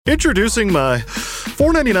Introducing my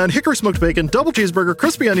 $4.99 hickory smoked bacon, double cheeseburger,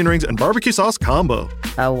 crispy onion rings, and barbecue sauce combo.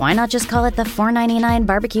 Why not just call it the $4.99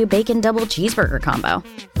 barbecue bacon double cheeseburger combo?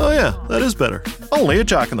 Oh yeah, that is better. Only at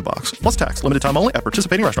Jack in the Box. Plus tax. Limited time only at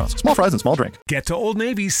participating restaurants. Small fries and small drink. Get to Old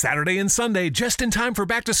Navy Saturday and Sunday just in time for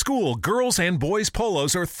back to school. Girls and boys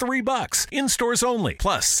polos are $3. In stores only.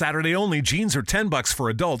 Plus, Saturday only jeans are $10 for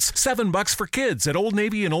adults, $7 for kids at Old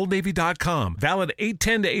Navy and OldNavy.com. Valid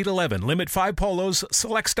 8/10 to 8/11. Limit 5 polos.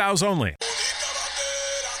 Select styles only.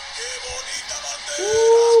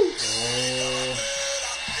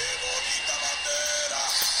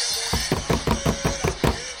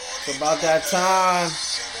 It's about that time.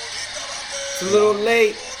 It's a little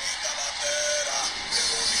late.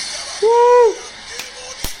 Woo!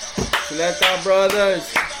 Chuleta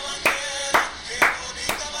Brothers.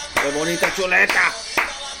 Qué bonita chuleta.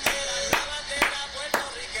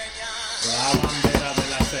 La bandera de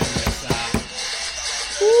la cerveza.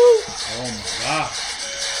 Woo! Oh my God.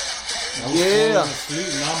 I was Yeah. falling asleep.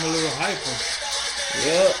 Now I'm a little hyper.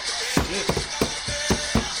 Yeah. Shit.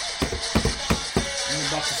 I'm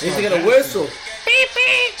about to Need start to get a dancing. whistle. Beep,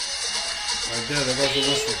 beep. Right there goes the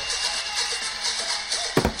whistle.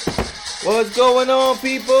 What's going on,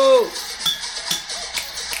 people?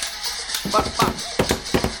 Ba, ba. Oh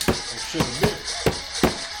shit, a bit.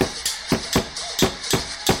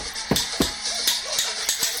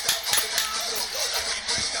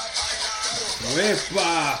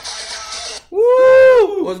 Wepa.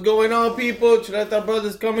 Woo! What's going on, people? Chuleta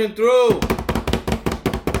Brothers coming through.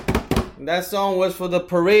 And that song was for the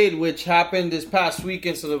parade, which happened this past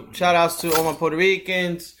weekend. So the shout outs to all my Puerto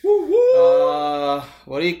Ricans,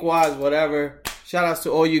 Boricuas, whatever. Shout outs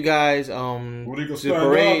to all you guys. To the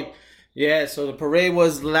parade. Yeah, so the parade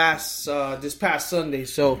was this past Sunday.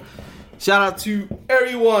 So shout out to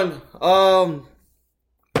everyone.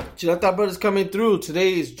 Chuleta Brothers coming through.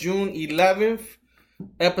 Today is June 11th.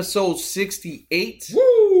 Episode 68.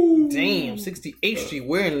 Woo! Damn, 68th Street.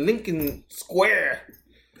 We're in Lincoln Square.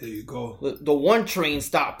 There you go. The one train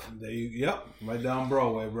stop. Yep, right down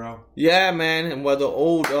Broadway, bro. Yeah, man. And where the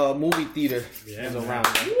old movie theater is man. around.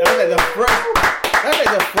 That's like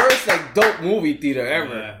the first like dope movie theater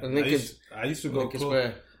ever. Yeah. In Lincoln, I used to go Lincoln to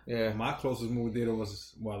Square. Yeah. My closest movie theater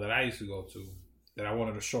was that I used to go to. That I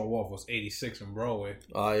wanted to show off was 86 in Broadway.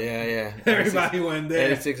 Oh, yeah. Everybody went there.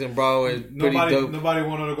 86 in Broadway. Pretty dope. Nobody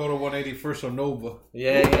wanted to go to 181st or Nova.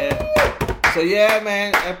 Yeah. So, yeah,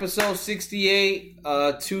 man. Episode 68.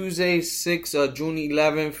 Tuesday, June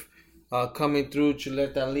 11th. Coming through.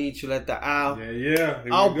 Chuleta Lee, Chuleta Al. Yeah. Here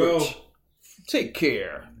Albert, we go. take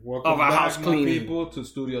care Welcome of our back, house my cleaning. people, to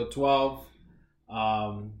Studio 12.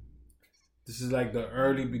 This is like the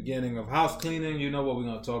early beginning of house cleaning. You know what we're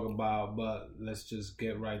going to talk about, but let's just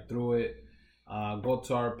get right through it. Go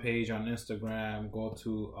to our page on Instagram. Go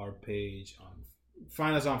to our page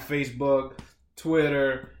find us on Facebook,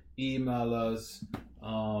 Twitter, email us.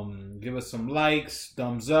 Give us some likes,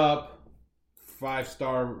 thumbs up,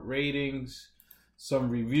 5-star ratings, some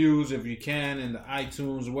reviews if you can in the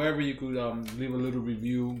iTunes, wherever you could leave a little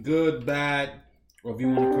review, good, bad, or if you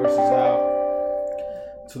want to curse us out,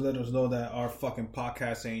 to let us know that our fucking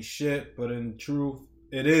podcast ain't shit, but in truth,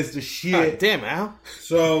 it is the shit. God damn, Al.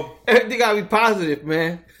 So Everything gotta be positive,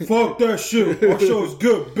 man. fuck that shit. Our show is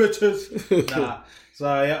good, bitches. Nah.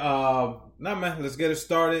 So man, let's get it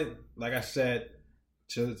started. Like I said,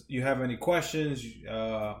 you have any questions?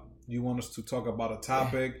 You want us to talk about a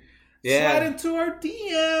topic? Yeah. Slide into our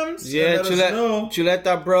DMs. Yeah, and let us know.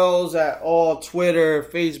 Chuleta Bros at all Twitter,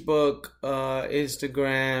 Facebook,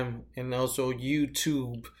 Instagram, and also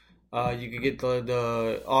YouTube. You can get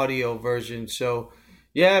the audio version. So,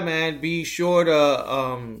 yeah, man, be sure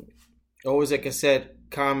to always, like I said,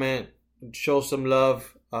 comment, show some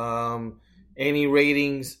love. Any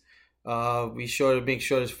ratings, be sure to make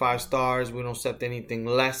sure there's 5 stars. We don't accept anything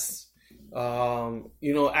less.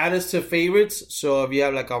 Add us to favorites. So if you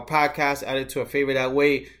have like our podcast, add it to a favorite. That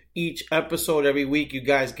way, each episode every week, you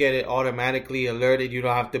guys get it automatically alerted. You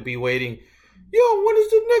don't have to be waiting. Yo, when is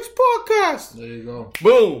the next podcast? There you go.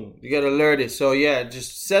 Boom, you get alerted. So yeah,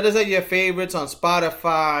 just set us at your favorites on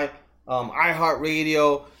Spotify,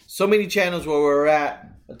 iHeartRadio. So many channels where we're at.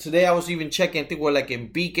 Today I was even checking. I think we're like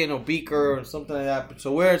in Beacon or Beaker or something like that.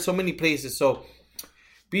 So we're in so many places. So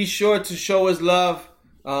be sure to show us love.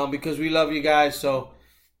 Because we love you guys, so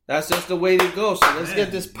that's just the way to go. So let's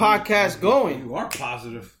get this podcast going. You are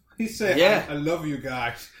positive. He said, Yeah. I love you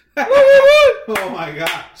guys. Oh my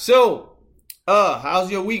God. So,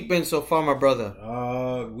 how's your week been so far, my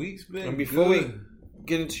brother? Week's been And before good. we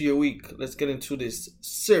get into your week, let's get into this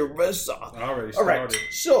cerveza. I already All right,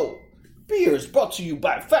 started. so beer is brought to you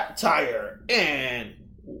by Fat Tire and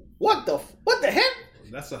what the heck?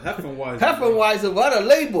 That's a Heffenweiser. Heffenweiser, what a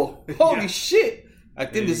label. Holy Yeah. shit. I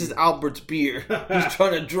think this is Albert's beer. He's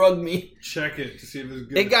trying to drug me. Check it to see if it's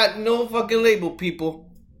good. It got no fucking label,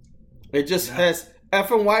 people. It just has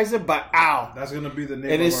Heffenweiser by Al. That's going to be the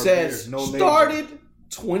name And of it our says, beer. No started label.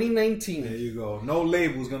 2019. There you go. No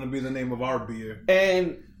label is going to be the name of our beer.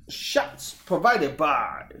 And shots provided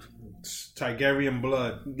by... Tigerian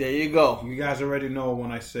blood. There you go. You guys already know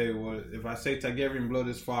when I say if I say Tigerian blood,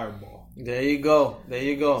 it's Fireball. There you go. There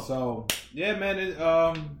you go. So yeah,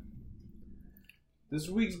 man. This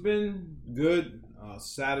week's been good.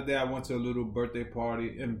 Saturday I went to a little birthday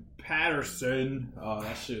party in Patterson.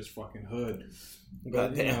 That shit is fucking hood.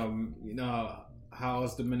 But you know how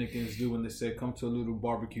us Dominicans do when they say come to a little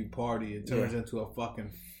barbecue party. It turns into a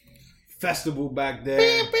fucking festival back there.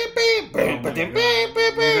 We got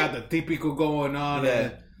the típico going on. Yeah.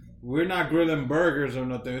 And we're not grilling burgers or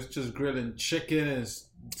nothing. It's just grilling chicken and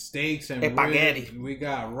steaks and spaghetti. We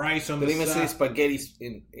got rice on Don't the even say side. spaghetti.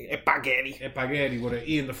 Spaghetti. Spaghetti with an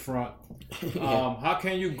E in the front. How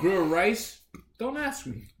can you grill rice? Don't ask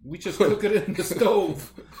me. We just cook it in the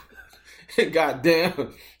stove. God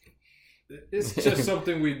damn. It's just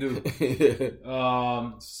something we do.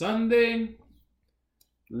 Sunday,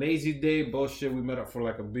 lazy day, bullshit. We met up for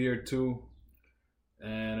like a beer too.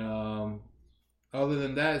 And other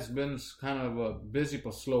than that, it's been kind of a busy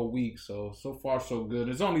but slow week. So far so good.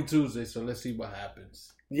 It's only Tuesday, so let's see what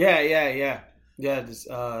happens. Yeah. This,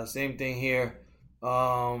 same thing here.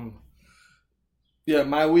 Yeah,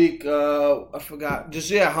 my week, I forgot.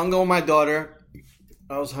 Hung out with my daughter.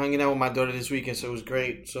 I was hanging out with my daughter this weekend, so it was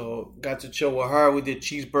great. So got to chill with her. We did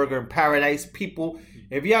cheeseburger in paradise. People,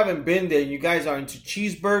 if you haven't been there, you guys are into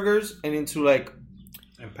cheeseburgers and into like...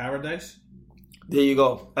 In paradise? There you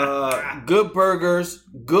go. Good burgers,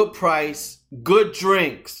 good price, good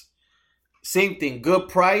drinks. Same thing, good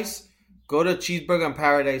price. Go to Cheeseburger in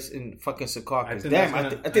Paradise in fucking Secaucus. Damn, I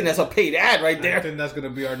think that's a paid ad right there. I think that's going to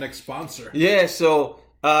be our next sponsor. Yeah, so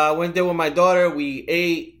went there with my daughter. We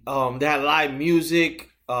ate. They had live music.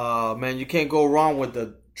 Man, you can't go wrong with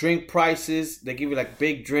the drink prices. They give you like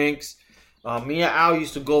big drinks. Me and Al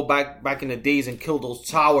used to go back in the days and kill those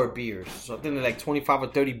tower beers. So I think they're like $25 or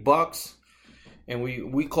 $30. And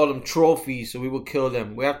we call them trophies, so we will kill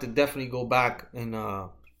them. We have to definitely go back and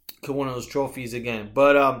kill one of those trophies again.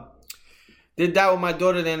 But did that with my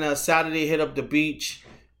daughter. Then Saturday hit up the beach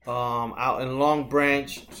out in Long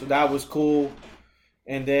Branch, so that was cool.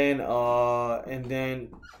 And then when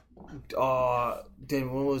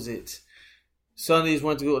was it? Sundays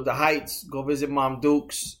went to go to the Heights, go visit Mom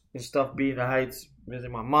Dukes and stuff. Be in the Heights,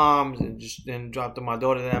 visit my mom's, and just then dropped to my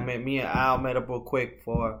daughter. Then me and Al met up real quick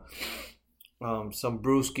for some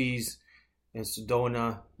brewskis and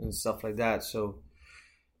Sedona and stuff like that. So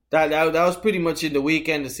that was pretty much in the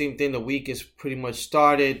weekend. The same thing. The week is pretty much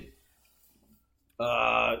started.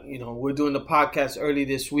 We're doing the podcast early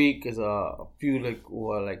this week because I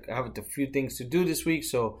have a few things to do this week.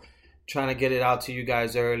 So trying to get it out to you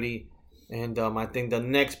guys early. And I think the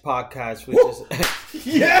next podcast, which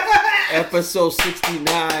is episode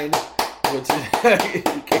 69, which is,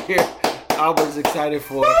 you can hear Albert's excited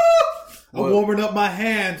for. I'm warming up my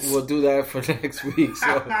hands. We'll do that for next week.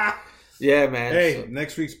 So, yeah, man. Hey,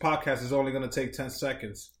 next week's podcast is only going to take 10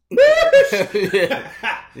 seconds. Yeah.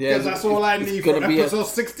 Because that's all I need for episode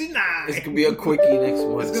 69. It's going to be a quickie next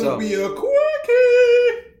one. It's going to be a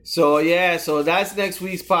quickie. So that's next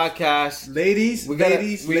week's podcast. Ladies, we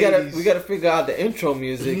gotta figure out the intro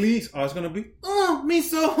music. Please. Oh, it's going to be, oh, me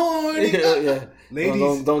so horny. Yeah.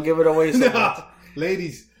 Ladies. Don't give it away so much.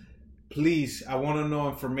 Ladies. Please, I want to know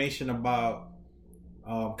information about,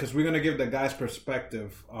 because we're going to give the guys'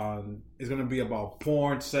 perspective on, it's going to be about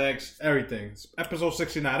porn, sex, everything. It's episode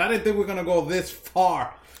 69. I didn't think we are going to go this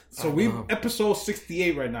far. So episode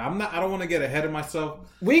 68 right now. I don't want to get ahead of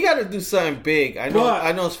myself. We got to do something big. I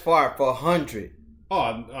know it's far for 100.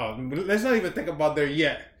 Oh, let's not even think about there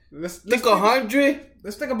yet. Let's think 100?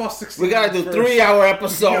 Let's think about 69. We got to do 3-hour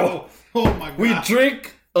episode. Yo, oh my God. We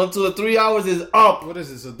drink until the 3 hours is up. What is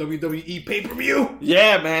this, a WWE pay-per-view?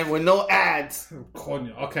 Yeah, man, with no ads.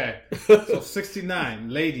 Okay. So 69.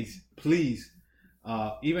 Ladies, please.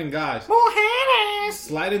 Even guys.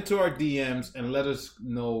 Slide into our DMs and let us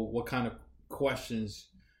know what kind of questions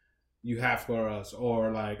you have for us.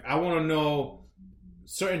 Or like, I want to know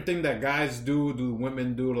certain thing that guys do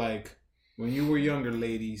women do. Like, when you were younger,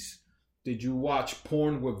 ladies, did you watch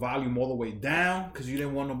porn with volume all the way down because you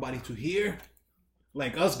didn't want nobody to hear?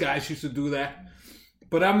 Like us guys used to do that.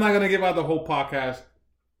 But I'm not going to give out the whole podcast.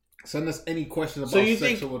 Send us any questions about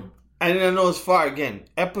sex. I didn't know it's far again.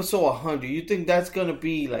 Episode 100. You think that's going to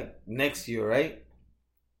be like next year, right?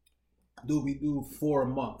 dude, we do 4 a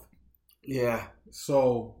month. Yeah.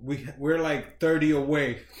 So we're like 30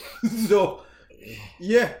 away. So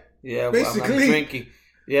yeah. Yeah, basically. I'm drinking.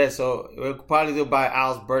 Yeah, so we'll probably do by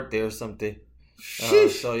Al's birthday or something.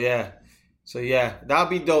 So yeah, that'll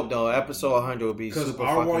be dope though. Episode 100 will be super fucking cool.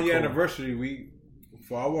 Because our 1 year anniversary,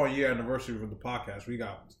 for our 1 year anniversary of the podcast, we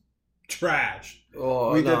got trashed.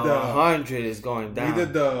 Oh, we did the 100 is going down. We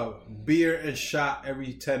did the beer and shot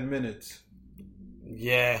every 10 minutes.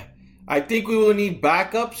 Yeah. I think we will need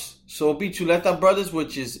backups. So it'll be Chuleta Brothers,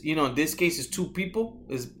 which is, in this case is 2 people.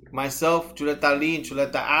 Is myself, Chuleta Lee, and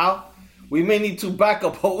Chuleta Al. We may need 2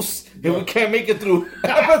 backup hosts if we can't make it through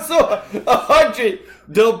episode 100.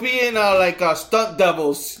 They'll be in our stunt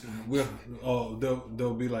devils.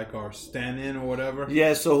 They'll be like our stand-in or whatever.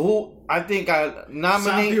 Yeah, so who I think I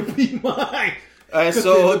nominate. Will be mine.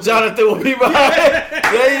 So Jonathan will be mine.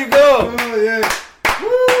 There you go. Oh yeah.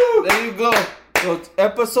 Woo! There you go. So it's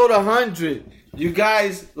episode 100. You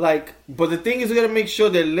guys but the thing is, we gotta make sure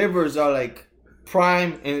their livers are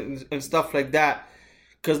prime and stuff like that.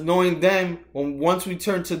 Because knowing them, once we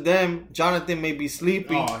turn to them, Jonathan may be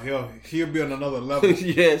sleeping. Oh, he'll be on another level.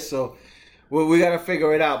 Yeah, so we gotta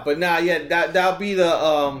figure it out. But that'll be the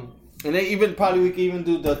and then even probably we can even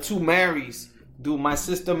do the 2 Marys. Do my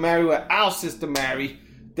sister Mary with Al's sister Mary.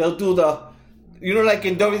 They'll do the. Like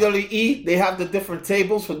in WWE, they have the different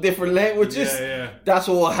tables for different languages. Yeah. That's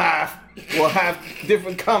what we'll have. We'll have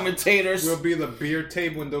different commentators. We'll be the beer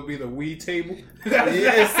table and they'll be the weed table. Yeah,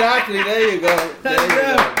 exactly. There you go.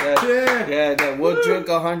 Yeah. We'll drink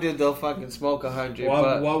 100. They'll fucking smoke 100.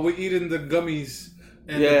 While we're eating the gummies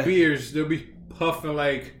and the beers, they'll be puffing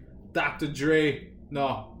like Dr. Dre.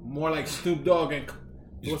 No, more like Snoop Dogg and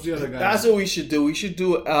what's the other guy? That's what we should do. We should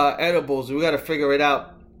do edibles. We got to figure it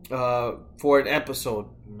out. For an episode,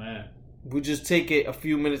 man, we just take it a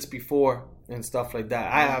few minutes before and stuff like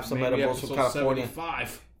that. I have some edibles from California.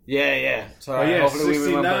 75. Yeah. So hopefully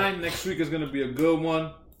 69 next week is gonna be a good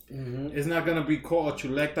one. Mm-hmm. It's not gonna be called a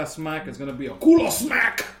chuleta smack. It's gonna be a culo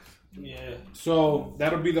smack. Yeah. So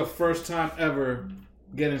that'll be the first time ever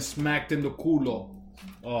getting smacked in the culo.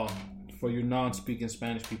 For you non-speaking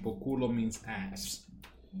Spanish people, culo means ass.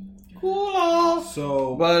 Culo.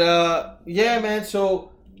 So, but yeah, man. So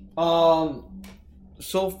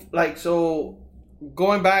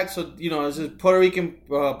going back, this Puerto Rican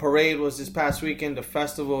parade was this past weekend, the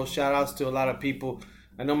festival. Shout outs to a lot of people.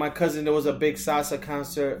 I know my cousin, there was a big salsa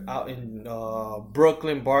concert out in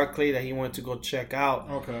Brooklyn, Barclay, that he wanted to go check out.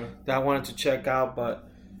 Okay. That I wanted to check out, but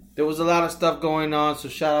there was a lot of stuff going on. So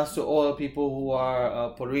shout outs to all the people who are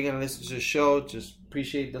Puerto Rican and listen to the show. Just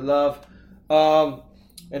appreciate the love.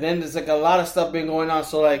 And then there's a lot of stuff been going on.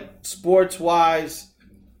 So sports wise,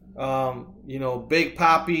 Big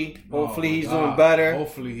Papi, hopefully he's doing better.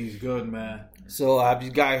 Hopefully he's good, man. So have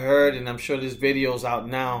you guys heard, and I'm sure there's videos out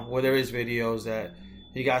now, where there is videos that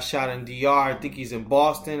he got shot in DR. I think he's in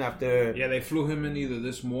Boston after. Yeah, they flew him in either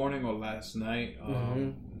this morning or last night.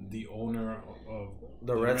 The owner of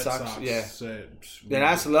the Red Sox said,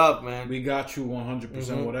 that's love, man. We got you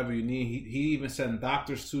 100%, whatever you need. He even sent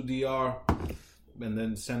doctors to DR. And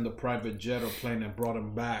then send a private jet or plane and brought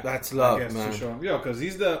him back. That's love, man. To show him. Because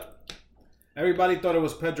he's everybody thought it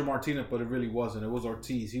was Pedro Martinez, but it really wasn't. It was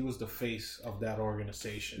Ortiz. He was the face of that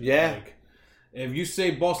organization. Yeah. If you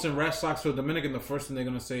say Boston Red Sox or Dominican, the first thing they're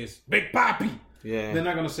going to say is Big Papi. Yeah. They're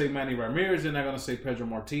not going to say Manny Ramirez. They're not going to say Pedro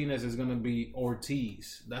Martinez. It's going to be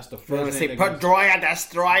Ortiz. That's the first thing. They're going to say Pedroia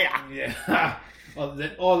Destroyer. Yeah.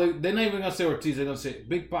 They're not even going to say Ortiz. They're going to say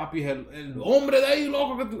Big Papi had el hombre de ahí,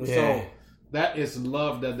 loco. Yeah. So that is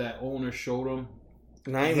love that owner showed him.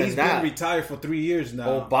 Not even He's that. been retired for 3 years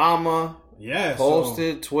now. Obama. Yeah.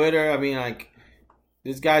 Posted, Twitter. I mean,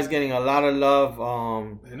 this guy's getting a lot of love.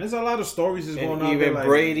 And there's a lot of stories that's going on. Even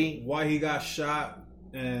Brady. Why he got shot.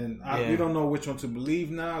 And we don't know which one to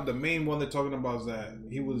believe now. The main one they're talking about is that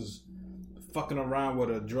he was fucking around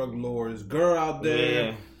with a drug lord's girl out there.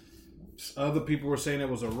 Yeah. Other people were saying it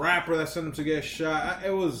was a rapper that sent him to get shot.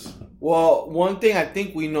 It was... Well, one thing I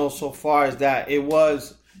think we know so far is that it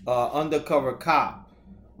was undercover cop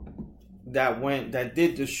that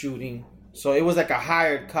did the shooting. So it was a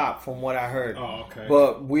hired cop from what I heard. Oh, okay.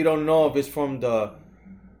 But we don't know if it's from the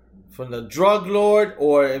drug lord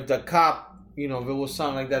or if the cop, if it was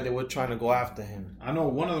something like that, they were trying to go after him. I know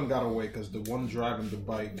one of them got away because the one driving the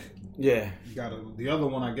bike... Yeah. The other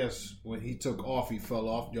one, I guess, when he took off, he fell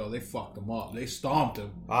off. Yo, they fucked him up. They stomped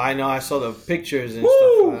him. I know. I saw the pictures and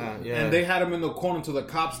stuff like that. Yeah. And they had him in the corner to the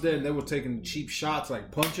cops there, and they were taking cheap shots,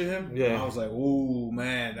 punching him. Yeah. And I was like, ooh,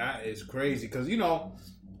 man, that is crazy. Because,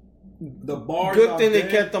 the bars Good thing they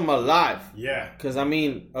kept him alive. Yeah. Because,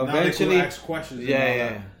 eventually... Now they could ask questions.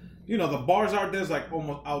 Yeah. the bars out there's like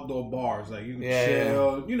almost outdoor bars. Like you can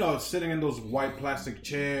chill, sitting in those white plastic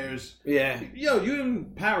chairs. Yeah. Yo, you in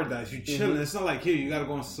paradise. You chilling. It's not like here you gotta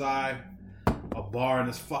go inside a bar and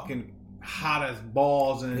it's fucking hot as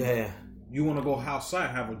balls and you want to go outside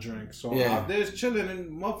and have a drink. So out there's chilling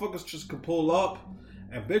and motherfuckers just could pull up.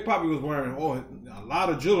 And Big Papi was wearing a lot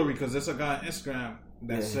of jewelry because there's a guy on Instagram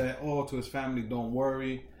that said, to his family, don't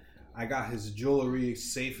worry. I got his jewelry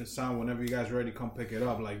safe and sound. Whenever you guys ready, come pick it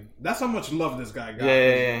up. Like, that's how much love this guy got.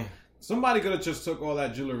 Yeah. Somebody could have just took all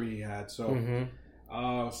that jewelry he had. So,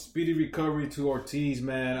 speedy recovery to Ortiz,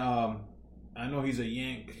 man. I know he's a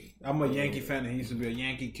Yankee. I'm a Yankee fan, and he used to be a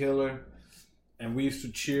Yankee killer. And we used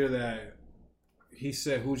to cheer that he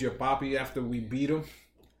said, "Who's your papi?" after we beat him.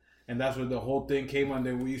 And that's where the whole thing came on.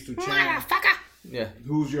 Then we used to chant,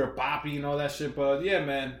 "Who's your papi?" and all that shit. But yeah,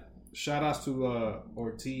 man. Shout outs to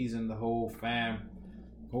Ortiz and the whole fam.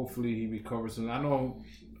 Hopefully he recovers. And I know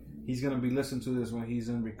he's going to be listening to this when he's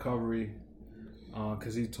in recovery.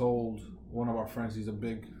 Because he told one of our friends he's a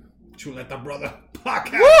big Chuleta Brother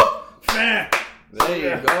podcast fan.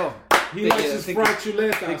 There you go. He likes his fried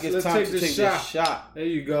chuletas. Let's take this shot. There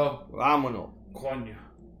you go. Vámonos. Coño.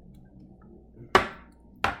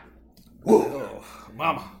 Oh,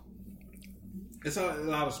 mama. It's a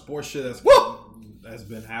lot of sports shit that's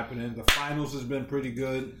been happening. The finals has been pretty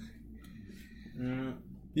good.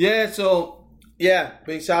 Yeah, so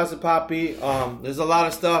big shout out to Papi. There's a lot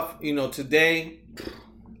of stuff, today,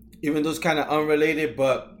 even though it's kind of unrelated,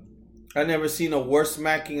 but I never seen a worse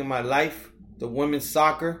smacking in my life. The women's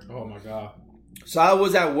soccer. Oh my God. So I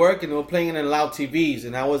was at work and we were playing in loud TVs,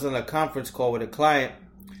 and I was on a conference call with a client,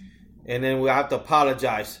 and then we have to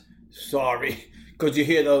apologize. Sorry, because you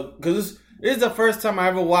hear because this is the first time I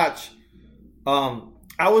ever watched.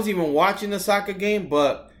 I was even watching the soccer game,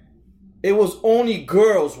 but it was only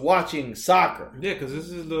girls watching soccer. Yeah, because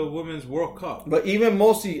this is the Women's World Cup. But even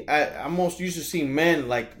mostly, I'm most used to seeing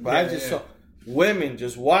men, I just saw women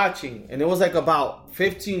just watching. And it was like about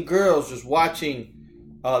 15 girls just watching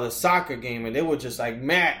the soccer game. And they were just like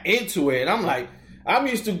mad into it. And I'm like, I'm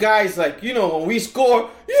used to guys like, when we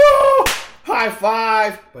score, high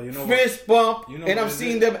five, fist bump. And I'm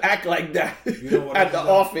seeing them act like that at the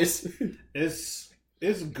office.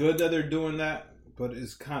 It's good that they're doing that, but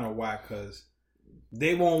it's kind of whack because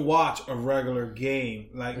they won't watch a regular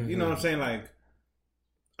game. Like, you know what I'm saying? Like,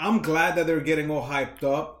 I'm glad that they're getting all hyped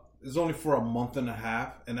up. It's only for a month and a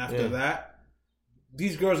half. And after that,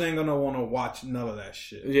 these girls ain't going to want to watch none of that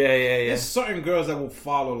shit. Yeah. There's certain girls that will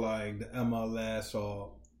follow, like, the MLS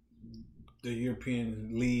or the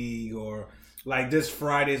European League or... Like this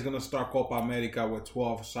Friday is gonna start Copa America with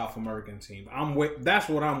 12 South American team. That's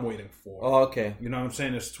what I'm waiting for. Oh, okay. You know what I'm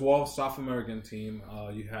saying? There's 12 South American team.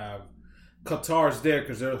 You have Qatar's there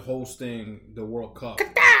because they're hosting the World Cup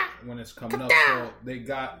when it's coming up. So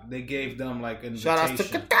they gave them like an invitation. Shout out to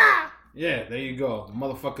Qatar. Yeah, there you go. The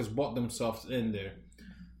motherfuckers bought themselves in there.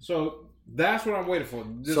 So that's what I'm waiting for.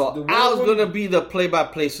 I was gonna be the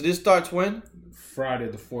play-by-play. So this starts when? Friday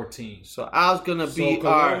the 14th. So I was gonna be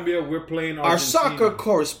Colombia. We're playing Argentina. Our soccer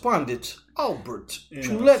correspondent, Albert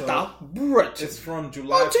Chuleta Brett. It's from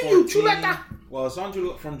July 14th. You, Chuleta. Well,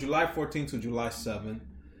 it's from July 14th to July 7th.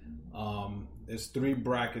 It's 3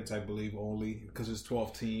 brackets, I believe, only because it's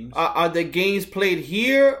 12 teams. Are the games played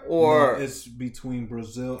here or? No, it's between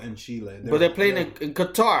Brazil and Chile. But they're playing in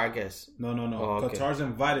Qatar, I guess. No. Oh, okay. Qatar's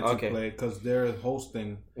invited to play because they're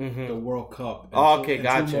hosting the World Cup. In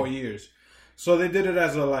 2 more years. So they did it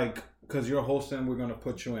as because you're hosting, we're going to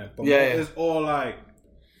put you in. But it's all like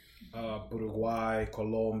Uruguay,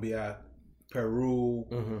 Colombia, Peru.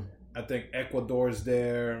 I think Ecuador's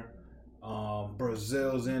there.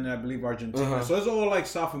 Brazil's in, I believe Argentina. So it's all like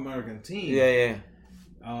South American teams. Yeah.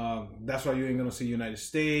 That's why you ain't going to see United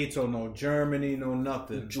States or no Germany, no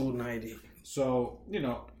nothing. United. So,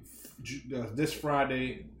 this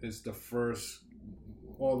Friday is the first,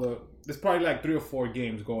 there's probably like 3 or 4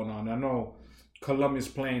 games going on. I know Colombia's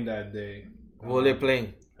playing that day. Who are they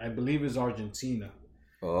playing? I believe it's Argentina.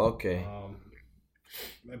 Oh, okay.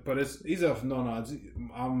 But it's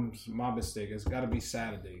my mistake. It's got to be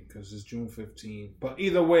Saturday because it's June 15th. But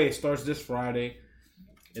either way, it starts this Friday.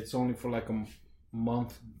 It's only for like a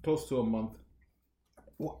month, close to a month.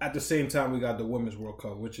 At the same time, we got the Women's World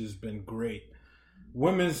Cup, which has been great.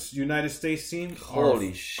 Women's United States team.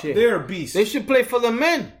 Holy shit. They're beasts. They should play for the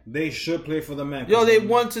men. They should play for the men. Yo, they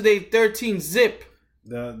won today 13 zip.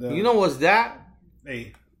 You know what's that?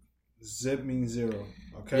 Hey, zip means 0.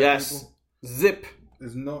 Okay. Yes. People? Zip.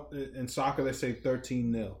 There's no in soccer they say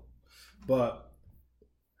 13-0. But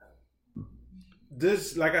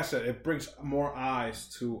this, like I said, it brings more eyes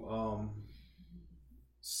to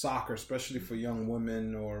soccer, especially for young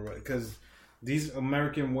women, or because these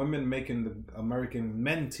American women making the American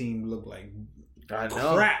men team look like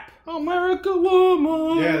crap. America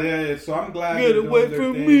woman. Yeah. So I'm glad. Get away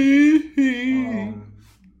from me.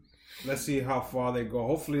 Let's see how far they go.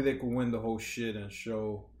 Hopefully they can win the whole shit and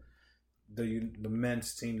show the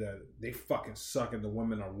men's team that they fucking suck and the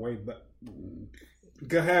women are way better.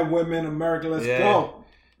 Go ahead, women, America. Let's go.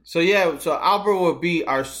 So Albert will be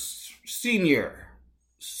our senior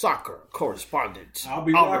soccer correspondent. I'll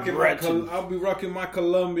be rocking my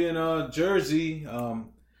Colombian jersey.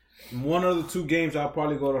 One of the 2 games, I'll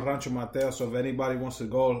probably go to Rancho Mateo. So if anybody wants to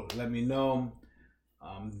go, let me know.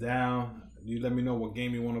 I'm down. You let me know what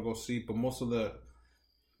game you want to go see. But most of the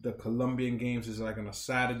Colombian games is like on a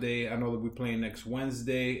Saturday. I know that we're playing next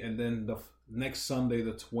Wednesday, and then the next Sunday,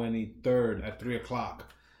 the 23rd at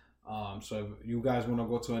 3:00. So if you guys want to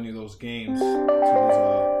go to any of those games, to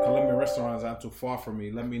those Colombian restaurants not too far from me,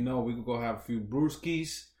 let me know. We could go have a few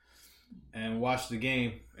brewskis and watch the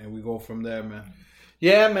game, and we go from there, man.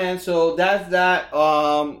 Yeah, man. So that's that.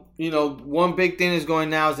 One big thing is going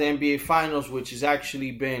now is the NBA Finals, which has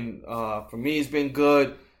actually been, for me, it's been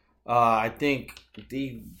good. I think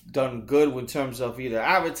they've done good in terms of either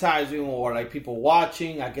advertising or like people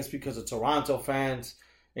watching. I guess because of Toronto fans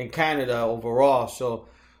in Canada overall. So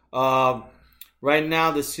right now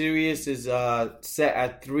the series is set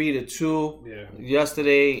at 3-2. Yeah.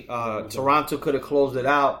 Yesterday, Toronto could have closed it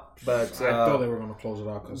out. But I thought they were going to close it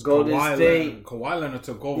out because Golden State. Kawhi Leonard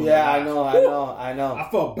took over. Yeah, I know. I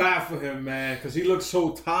felt bad for him, man, because he looked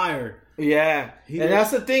so tired. Yeah,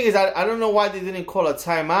 that's the thing is I don't know why they didn't call a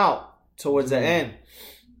timeout towards the end.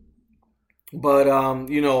 But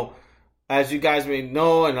as you guys may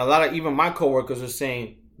know, and a lot of even my coworkers are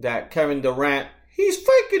saying that Kevin Durant, he's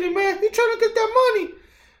faking it, man. He's trying to get that money.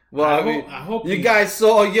 Well, I hope you guys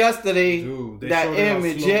saw yesterday that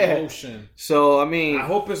image, motion. So I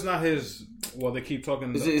hope it's not his. Well, they keep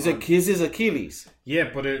talking. It's his Achilles. Yeah,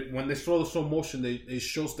 but when they show the slow motion, it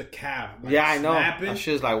shows the calf. Like, I know. That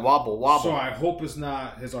shit's like wobble. So I hope it's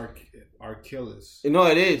not his Achilles. No,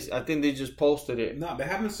 it is. I think they just posted it. No, they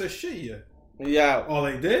haven't said shit yet. Yeah. Oh,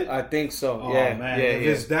 they did? I think so. Oh, yeah, man. If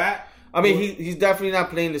it's that, I mean, he's definitely not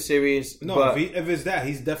playing the series. No, but if it's that,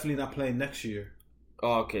 he's definitely not playing next year.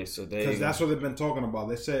 Oh, okay, so because that's what they've been talking about.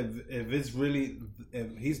 They said if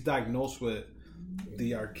he's diagnosed with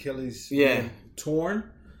the Achilles torn,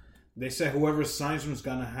 they said whoever signs him is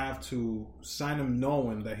gonna have to sign him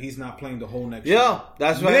knowing that he's not playing the whole next year. Yeah,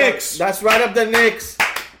 that's right. Knicks. That's right up the Knicks.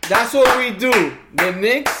 That's what we do. The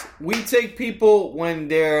Knicks, we take people when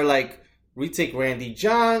they're like, we take Randy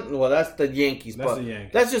John. Well, that's the Yankees. That's the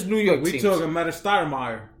Yankees. That's just New York teams. We took Matt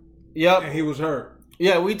Stoudemire. Yep. And he was hurt.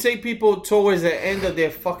 Yeah, we take people towards the end of their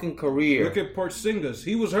fucking career. Look at Porzingis.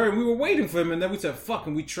 He was hurt, and we were waiting for him, and then we said, fuck,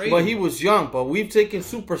 and we traded him. But he was young. But we've taken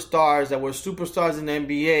superstars that were superstars in the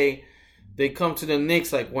NBA. They come to the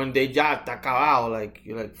Knicks like when they ya acabado, like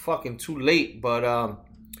you're like fucking too late. But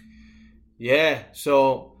yeah,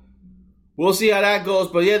 so we'll see how that goes.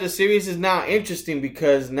 But yeah, the series is now interesting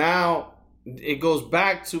because now it goes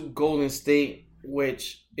back to Golden State,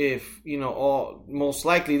 which if most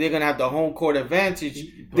likely they're gonna have the home court advantage.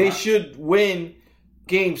 They should win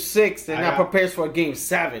Game 6. They're not prepared for Game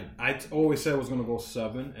 7. I always said it was gonna go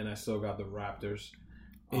 7, and I still got the Raptors.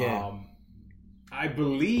 Yeah, I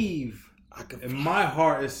believe. And my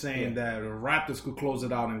heart is saying that the Raptors could close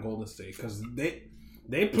it out in Golden State because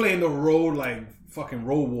they play in the road like fucking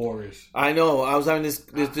road warriors. I know. I was having this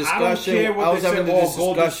discussion. I don't care what they said.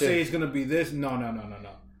 Golden State's gonna be this. No.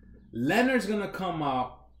 Leonard's gonna come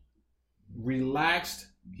out relaxed.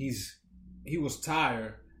 He was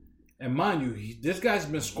tired, and mind you, this guy's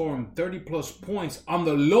been scoring 30+ points on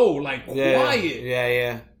the low, like quiet.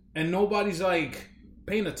 Yeah. And nobody's like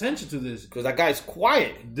paying attention to this because that guy's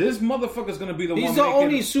quiet. This motherfucker's gonna be the one. He's the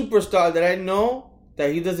only superstar that I know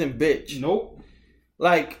that he doesn't bitch. Nope.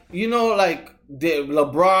 Like like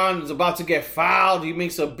LeBron is about to get fouled. He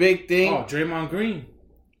makes a big thing. Oh, Draymond Green.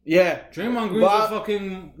 Yeah, Draymond Green's a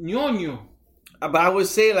fucking ñoño. But I would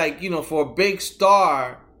say, like, for a big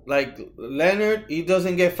star like Leonard, he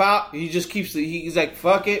doesn't get fouled. He just keeps. He's like,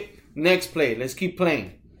 fuck it, next play. Let's keep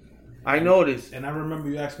playing. I noticed. And I remember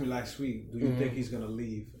you asked me last week, do you think he's gonna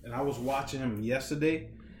leave? And I was watching him yesterday.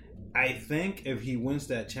 I think if he wins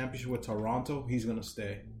that championship with Toronto, he's gonna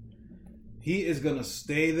stay. He is gonna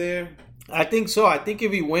stay there. I think so. I think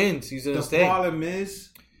if he wins, he's gonna stay. The problem is,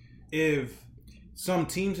 if some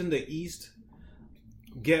teams in the East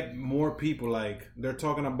get more people, like they're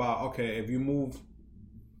talking about, okay, if you move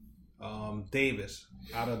Davis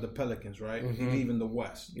out of the Pelicans, right? Mm-hmm. You leave in the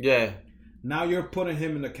West. Yeah. Now you're putting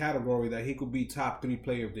him in the category that he could be top 3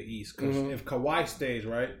 player of the East. Because if Kawhi stays,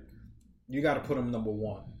 right, you got to put him number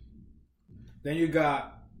 1. Then you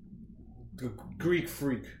got the Greek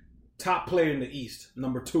Freak, top player in the East,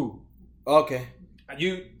 number 2. Okay.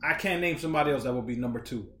 I can't name somebody else that will be number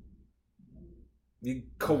 2.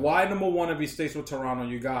 Kawhi number 1 if he stays with Toronto.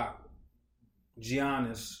 You got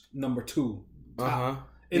Giannis number 2.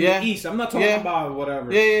 In the East. I'm not talking about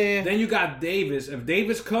whatever. Yeah. Then you got Davis. If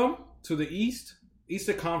Davis come to the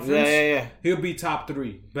Eastern Conference, he'll be top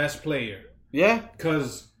 3 best player. Yeah,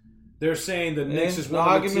 because they're saying the Knicks is one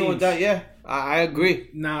of the teams. With that. Yeah, I agree.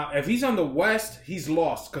 Now, if he's on the West, he's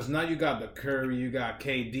lost because now you got the Curry, you got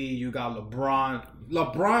KD, you got LeBron.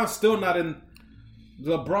 LeBron's still not in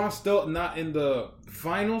the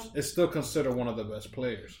finals. It's still considered one of the best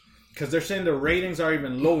players because they're saying the ratings are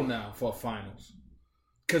even low now for finals.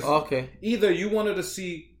 Because either you wanted to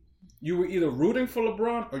see. You were either rooting for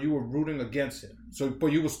LeBron or you were rooting against him. But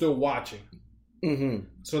you were still watching. Mm-hmm.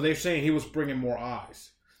 So they're saying he was bringing more eyes.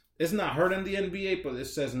 It's not hurting the NBA, but it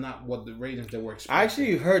says not what the ratings they were expecting. I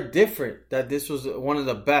actually heard different that this was one of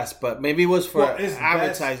the best, but maybe it was for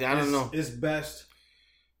advertising. I don't know. It's best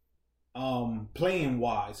playing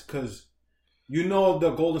wise because you know the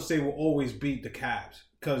Golden State will always beat the Cavs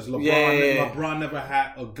because LeBron never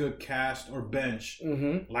had a good cast or bench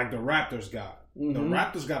like the Raptors got. The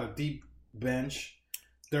Raptors got a deep bench.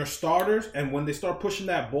 They're starters, and when they start pushing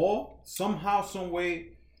that ball, somehow, some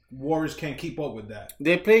way, Warriors can't keep up with that.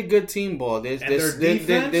 They play good team ball.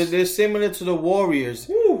 They're similar to the Warriors.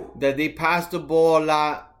 That they pass the ball a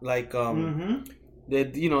lot. Like that,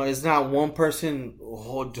 it's not one person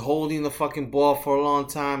holding the fucking ball for a long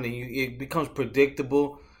time. It becomes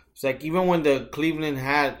predictable. It's like even when the Cleveland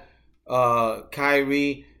had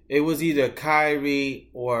Kyrie, it was either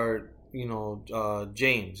Kyrie or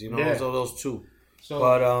James, so those two. So,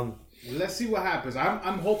 but let's see what happens.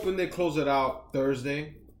 I'm hoping they close it out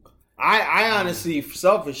Thursday. I honestly,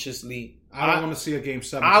 selfishly, I don't want to see a game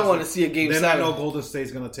 7. I want to see a game 7. Then I know Golden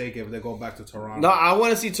State's gonna take it if they go back to Toronto. No, I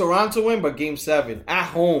want to see Toronto win, but game 7 at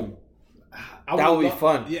home. That would be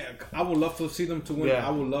fun. Yeah, I would love to see them to win. Yeah.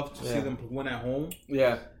 I would love to see them win at home.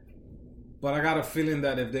 Yeah. But I got a feeling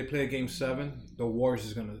that if they play game 7, the Warriors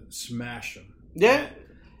is gonna smash them. Yeah.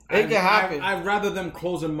 It can happen. I'd rather them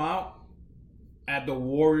close them out at the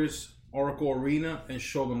Warriors Oracle Arena and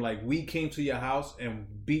show them like we came to your house and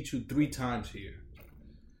beat you 3 times here,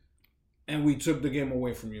 and we took the game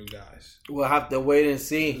away from you guys. We'll have to wait and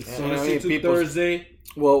see. So let's see Thursday.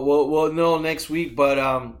 We'll know next week. But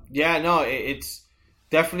it's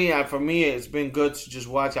definitely for me. It's been good to just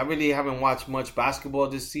watch. I really haven't watched much basketball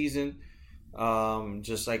this season.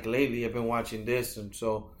 Just like lately, I've been watching this, and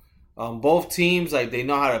so. Both teams, like, they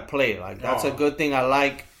know how to play. Like, that's a good thing I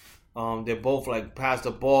like. They both, like, pass the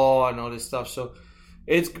ball and all this stuff. So,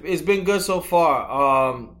 it's been good so far.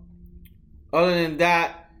 Other than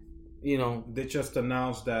that, They just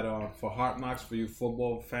announced that for Hard Knocks, for you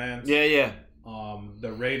football fans. Yeah.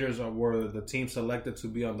 The Raiders were the team selected to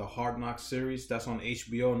be on the Hard Knocks series. That's on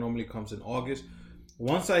HBO. Normally comes in August.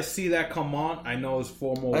 Once I see that come on, I know it's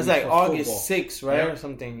 4 more weeks. That's like August football. 6th, right? Or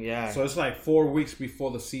something, yeah. So it's like 4 weeks before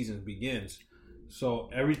the season begins. So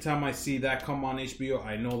every time I see that come on HBO,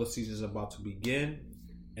 I know the season is about to begin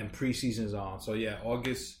and preseason's on. So yeah,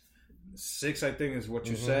 August 6th, I think is what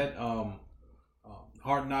you said.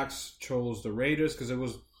 Hard Knocks chose the Raiders because it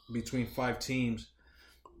was between 5 teams.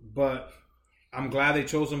 But I'm glad they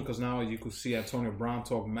chose them because now you could see Antonio Brown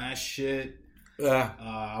talk mad shit. Yeah,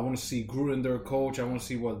 I want to see Gruden, their coach. I want to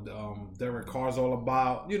see what Derek Carr's all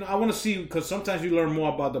about. I want to see because sometimes you learn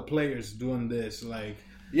more about the players doing this. Like,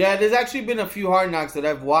 yeah, there's actually been a few Hard Knocks that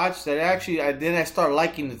I've watched that I start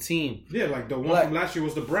liking the team. Yeah, like the one from last year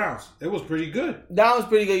was the Browns. It was pretty good. That was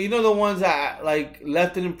pretty good. The ones that like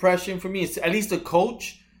left an impression for me. At least the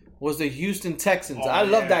coach was the Houston Texans. I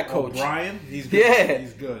love that coach. Brian, he's good. Yeah,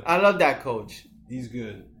 he's good. I love that coach. He's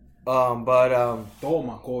good. So that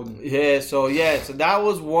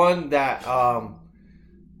was one that I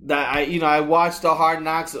watched the Hard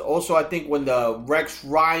Knocks. Also, I think when the Rex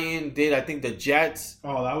Ryan did, I think the Jets.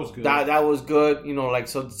 Oh, that was good. That was good.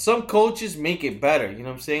 So some coaches make it better. You know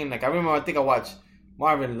what I'm saying? Like I remember, I think I watched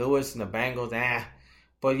Marvin Lewis and the Bengals.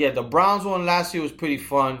 But yeah, the Browns one last year was pretty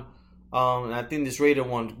fun. And I think this Raider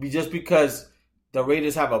one, just because the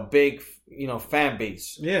Raiders have a big, fan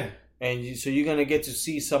base. Yeah. And so you're going to get to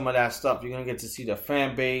see some of that stuff. You're going to get to see the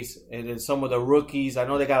fan base and then some of the rookies. I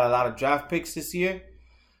know they got a lot of draft picks this year.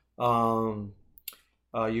 You're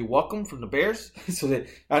welcome from the Bears.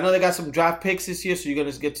 I know they got some draft picks this year, so you're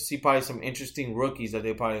going to get to see probably some interesting rookies that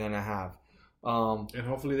they're probably going to have. And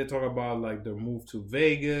hopefully they talk about like their move to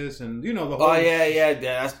Vegas and the whole. Oh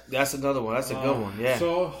yeah. That's another one. That's a good one. Yeah.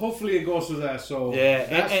 So hopefully it goes to that. So yeah,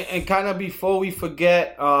 and kind of before we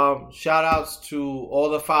forget, shout outs to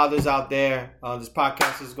all the fathers out there. This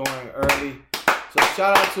podcast is going early, so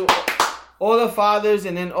shout out to all the fathers,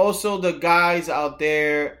 and then also the guys out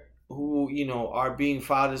there who are being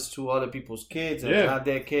fathers to other people's kids and not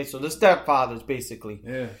their kids. So the stepfathers, basically.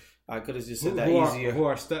 Yeah. I could have just said that easier. Who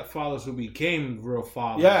are stepfathers who became real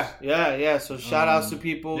fathers. Yeah. So shout outs to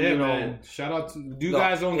people, Man. Shout out to... You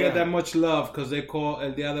guys don't get that much love because they call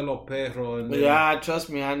El Día de los Perros. And trust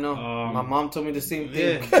me, I know. My mom told me the same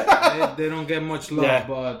thing. Yeah, they don't get much love,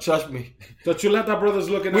 but... Trust me. The Chuleta brothers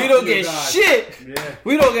looking We don't get shit. Yeah.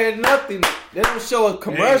 We don't get nothing. They don't show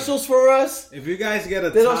commercials for us. If you guys get a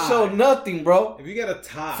They don't show nothing, bro. If you get a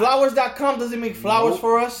tie... Flowers.com doesn't make flowers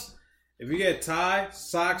for us. If you get tie,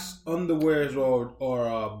 socks, underwears, or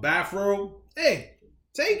a bathrobe, hey,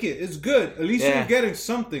 take it. It's good. At least you're getting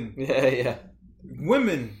something. Yeah.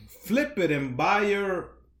 Women, flip it and buy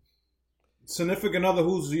your significant other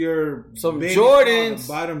who's your some baby Jordans. Father,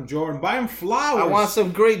 buy them Jordan. Buy them flowers. I want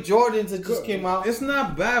some great Jordans that just came out. It's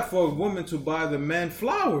not bad for a woman to buy the man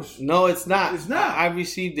flowers. No, it's not. It's not. I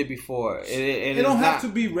received it before. It don't have to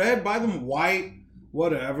be red. Buy them white,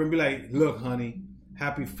 whatever, and be like, look, honey.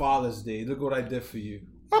 Happy Father's Day. Look what I did for you.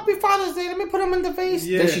 Happy Father's Day. Let me put them in the vase.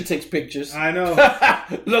 Yeah. Then she takes pictures. I know.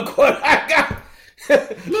 Look what I got.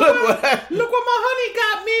 Look what my honey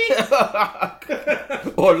got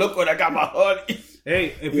me. Or look what I got my honey.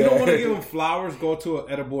 Hey, if you don't want to give them flowers, go to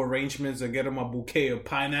Edible Arrangements and get them a bouquet of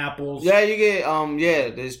pineapples. Yeah, you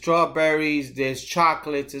get, there's strawberries, there's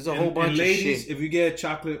chocolates, there's a whole bunch ladies, of shit. If you get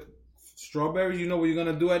chocolate strawberries, you know what you're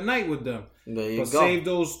going to do at night with them. There you go. Save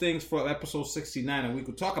those things for episode 69 and we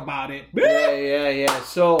could talk about it. Yeah.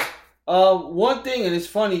 So, one thing, and it's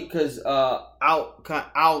funny because Al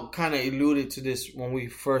kind of alluded to this when we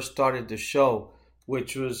first started the show,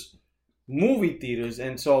 which was movie theaters.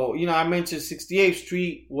 And so, I mentioned 68th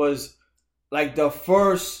Street was like the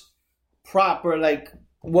first proper, let's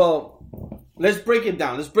break it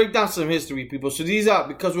down. Let's break down some history, people. So these are,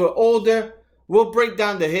 because we're older, we'll break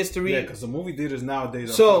down the history. Yeah, because the movie theaters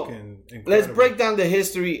nowadays are fucking incredible. Let's break down the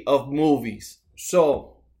history of movies.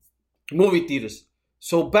 So, movie theaters.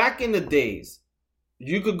 So, back in the days,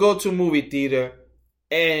 you could go to a movie theater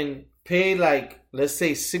and pay let's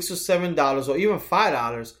say $6 or $7 or even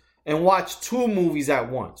 $5 and watch 2 movies at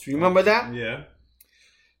once. Remember that? Yeah.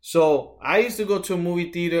 So, I used to go to a movie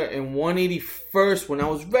theater in 181st when I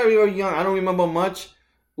was very, very young. I don't remember much.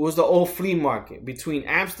 It was the old flea market between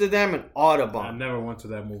Amsterdam and Audubon. I never went to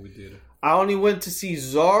that movie theater. I only went to see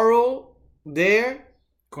Zorro there.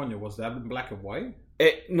 Coño, was that in black and white?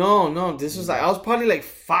 No. This was I was probably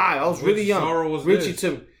 5. I was really young. Zorro was Richie this?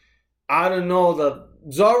 Tim. I don't know. The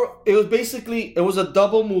Zorro. It was a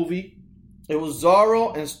double movie. It was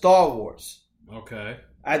Zorro and Star Wars. Okay.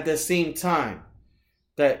 At the same time,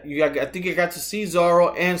 I think you got to see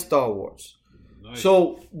Zorro and Star Wars. Nice.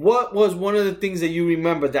 So, what was one of the things that you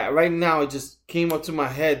remember that right now it just came up to my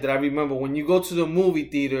head that I remember when you go to the movie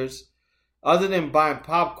theaters, other than buying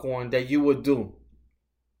popcorn, that you would do?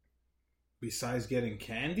 Besides getting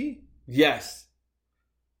candy? Yes.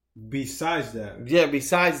 Besides that? Yeah,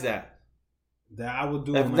 besides that. That I would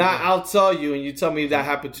do. If not, I'll tell you, and you tell me if that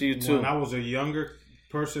happened to you too. When I was a younger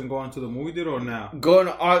person going to the movie theater, or now? Going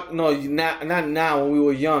to art? No, not now. When we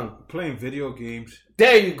were young, playing video games.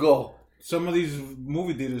 There you go. Some of these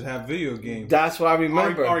movie theaters have video games. That's what I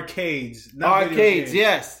remember. Arcades. Arcades,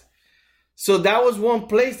 yes. So that was one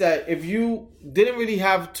place that if you didn't really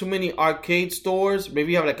have too many arcade stores,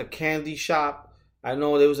 maybe you have a candy shop. I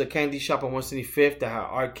know there was a candy shop on 175th that had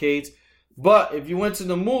arcades. But if you went to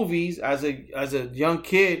the movies as a young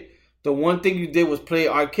kid, the one thing you did was play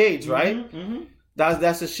arcades, right? Mm-hmm.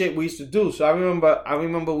 That's the shit we used to do. So I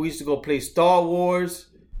remember we used to go play Star Wars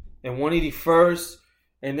and 181st.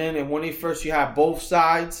 And then in 181st, you have both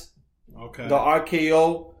sides. Okay. The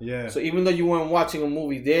RKO. Yeah. So even though you weren't watching a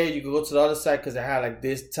movie there, you could go to the other side because it had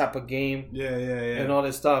this type of game. Yeah. And all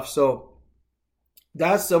this stuff. So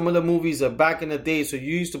that's some of the movies that back in the day. So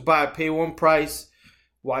you used to pay one price,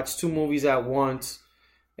 watch 2 movies at once.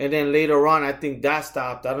 And then later on, I think that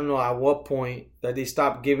stopped. I don't know at what point that they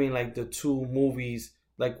stopped giving the 2 movies,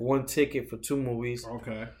 1 ticket for 2 movies.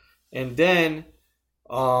 Okay. And then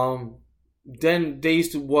they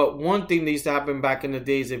used to, one thing that used to happen back in the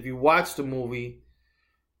days, if you watch the movie,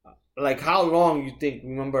 how long you think,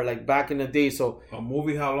 remember, back in the day, so... A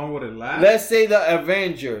movie, how long would it last? Let's say the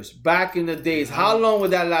Avengers, back in the days, how long would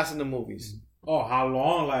that last in the movies? Oh, how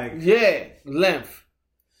long? Yeah, length.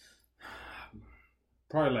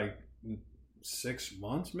 Probably 6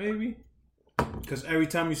 months, maybe. Because every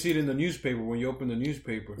time you see it in the newspaper, when you open the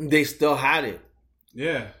newspaper, they still had it.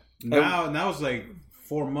 Yeah. Now it's like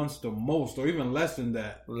 4 months the most, or even less than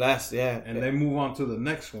that. Less, yeah. And they move on to the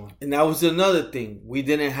next one. And that was another thing. We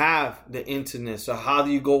didn't have the internet, so how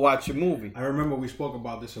do you go watch a movie? I remember we spoke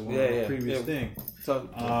about this in one of the previous things. So,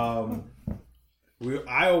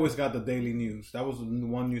 I always got the Daily News. That was the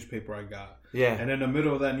one newspaper I got. Yeah. And in the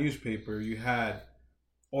middle of that newspaper, you had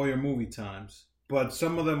all your movie times. But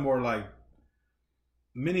some of them were like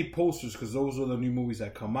mini posters, because those are the new movies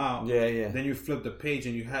that come out. Yeah, yeah. Then you flip the page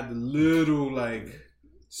and you had the little like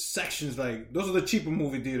sections, like those are the cheaper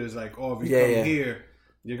movie theaters. Like, oh, if you come here,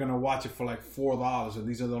 you're gonna watch it for like $4, and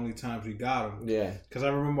these are the only times we got them. Yeah. Because I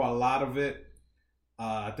remember a lot of it.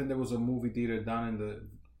 I think there was a movie theater down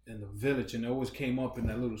in the village, and it always came up in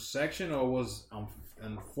that little section, or it was on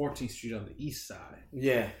 14th Street on the east side.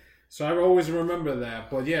 Yeah. So I always remember that.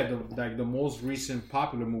 But yeah, the most recent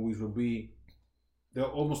popular movies would be, they'll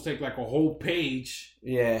almost take like a whole page.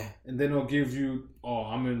 Yeah. And then they'll give you, oh,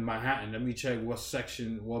 I'm in Manhattan. Let me check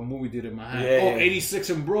what movie did in Manhattan. Yeah, 86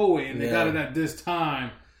 in Broadway, and they got it at this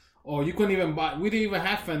time. Oh, you couldn't even buy, we didn't even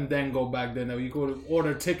have Fandango back then. You go to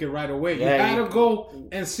order a ticket right away. You had to go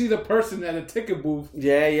and see the person at the ticket booth.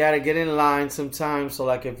 Yeah, you had to get in line sometimes. So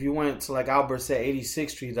like if you went to like Albert said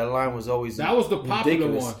 86th Street, the line was always That was the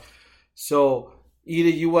popular one. So either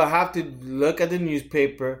you would have to look at the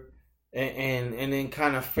newspaper and then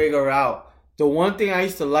kind of figure out. The one thing I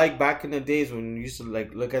used to like back in the days when you used to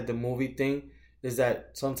like look at the movie thing is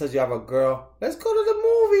that sometimes you have a girl, let's go to the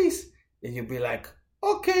movies. And you'd be like,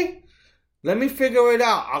 okay, let me figure it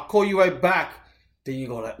out. I'll call you right back. Then you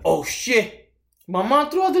go like, oh shit, my mom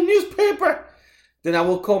threw out the newspaper. Then I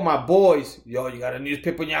will call my boys. Yo, you got a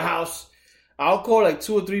newspaper in your house? I'll call like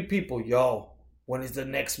 2 or 3 people. Yo, when is the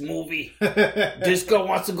next movie? This girl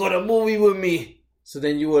wants to go to a movie with me. So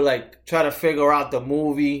then you would like try to figure out the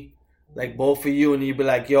movie, like both of you, and you'd be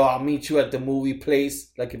like, yo, I'll meet you at the movie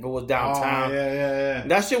place, like if it was downtown. Oh, yeah.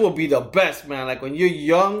 That shit would be the best, man. Like when you're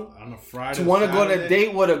young, on a Friday, to want to go on a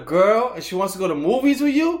date with a girl and she wants to go to movies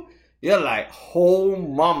with you, you're like, oh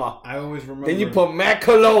mama. I always remember. Then you put Mac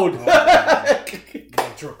Cologne.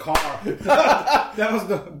 Like your car. That was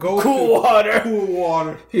the go-to. Cool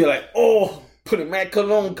water. You're like, oh, put a Mac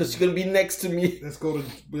Cologne because you're going to be next to me. Let's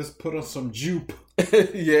put on some jupe.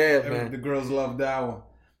 Yeah, man. The girls love that one.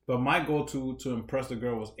 But my go-to to impress the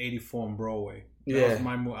girl was 84 on Broadway. That was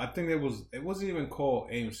my move. I think it wasn't even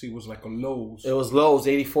called AMC. It was like a Lowe's. It was Lowe's,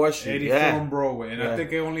 84th Street. 84 on Broadway. And I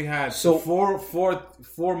think it only had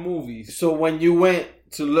four movies. So when you went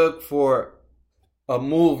to look for a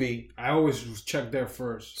movie, I always check there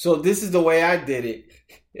first. So this is the way I did it.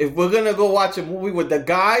 If we're going to go watch a movie with the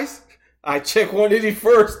guys, I check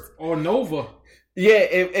 181st. Or Nova. Yeah,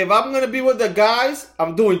 if I'm going to be with the guys,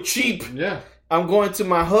 I'm doing cheap. Yeah. I'm going to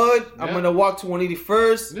my hood. Yeah. I'm going to walk to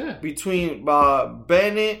 181st between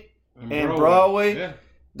Bennett and Broadway. Yeah.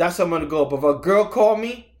 That's how I'm going to go. But if a girl call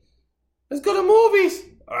me, let's go to movies.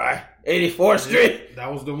 All right, 84th Street.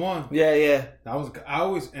 That was the one. Yeah. I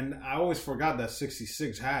always forgot that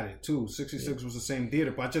 66 had it too. 66 was the same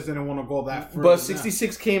theater, but I just didn't want to go that far. But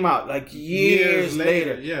 66 came out like years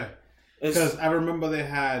later. Yeah. Because I remember they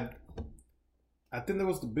had, I think there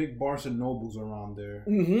was the big Barnes and Nobles around there.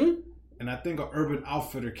 Mm-hmm. And I think an Urban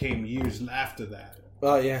Outfitter came years after that.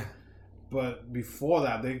 Oh, yeah. But before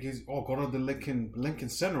that, they go to the Lincoln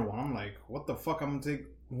Center one. I'm like, what the fuck? I'm going to take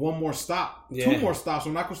one more stop. Yeah. 2 more stops.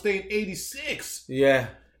 I'm not going to stay in 86. Yeah.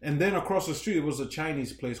 And then across the street, it was a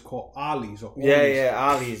Chinese place called Ollie's. Yeah,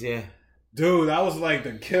 Ollie's, yeah. Dude, that was like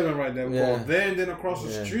the killer right there. Yeah. Then across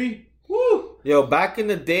the street, woo! Yo, back in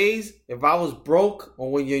the days, if I was broke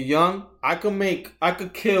or when you're young, I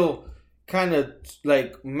could kill kind of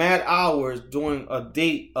like mad hours during a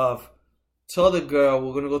date of tell the girl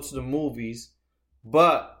we're gonna go to the movies,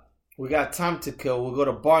 but we got time to kill. We'll go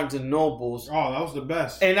to Barnes and Nobles. Oh, that was the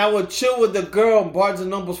best. And I would chill with the girl in Barnes and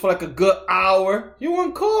Nobles for like a good hour. You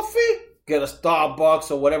want coffee? Get a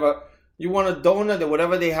Starbucks or whatever. You want a donut or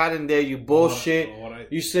whatever they had in there. You bullshit.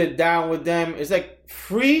 You sit down with them. It's like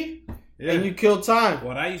free, and you kill time.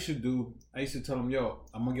 What I used to do, I used to tell them, yo,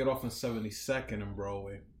 I'm gonna get off on 72nd in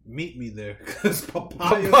Broadway. Meet me there, because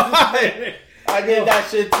Papaya's there. I did that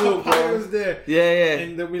shit too, Papaya's bro. there. Yeah.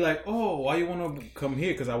 And they'll be like, oh, why you want to come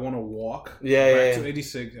here? Because I want to walk back to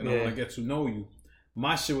 86 and I want to get to know you.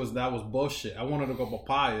 My shit was bullshit. I wanted to go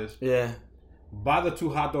Papaya's. Yeah. Buy the 2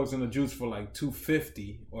 hot dogs and the juice for like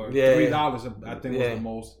 $2.50 or $3, I think was the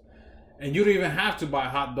most. And you don't even have to buy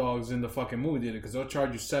hot dogs in the fucking movie theater because they'll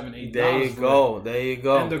charge you $7-8. There you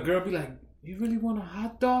go. And the girl be like, you really want a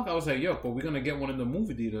hot dog? I was like, yo, but we're going to get one in the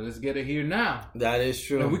movie theater. Let's get it here now. That is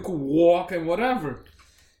true. And we could walk and whatever.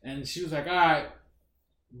 And she was like, all right,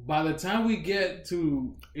 by the time we get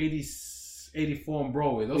to 84 on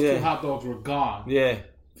Broadway, those 2 hot dogs were gone. Yeah.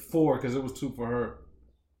 4, because it was 2 for her.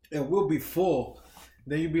 And we'll be full.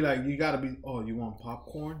 Then you'd be like, you got to be, oh, you want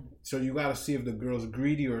popcorn? So you got to see if the girl's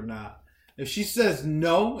greedy or not. If she says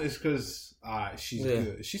no, it's because she's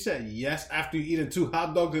good. If she said yes after you eating 2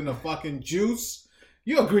 hot dogs and a fucking juice,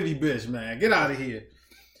 you're a greedy bitch, man. Get out of here.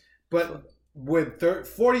 But with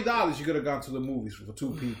 $40, you could have gone to the movies for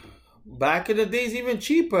 2 people. Back in the days, even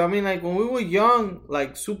cheaper. I mean, like when we were young,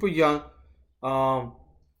 like super young,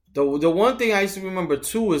 the one thing I used to remember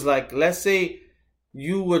too is like, let's say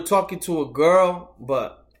you were talking to a girl,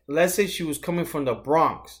 but let's say she was coming from the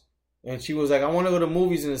Bronx. And she was like, I want to go to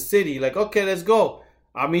movies in the city. Like, okay, let's go.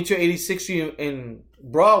 I'll meet you at 86th Street in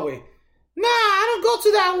Broadway. Nah, I don't go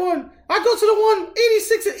to that one. I go to the one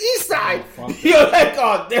 86 at East Side. Oh, you're like,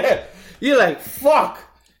 oh, damn. You're like, fuck.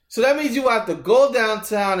 So that means you have to go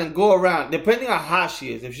downtown and go around, depending on how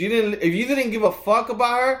she is. If you didn't give a fuck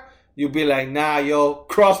about her, you'd be like, nah, yo,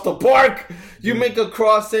 cross the park. You make her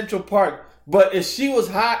cross Central Park. But if she was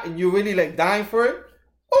hot and you're really like dying for it,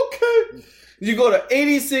 okay. You go to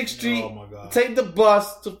 86th Street, take the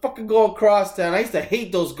bus to fucking go across town. I used to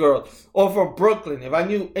hate those girls. Or from Brooklyn. If I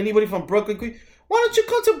knew anybody from Brooklyn, why don't you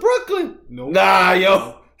come to Brooklyn? Nope. Nah,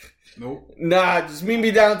 yo. Nope. Nah, just meet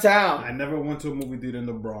me downtown. I never went to a movie theater in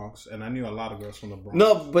the Bronx, and I knew a lot of girls from the Bronx.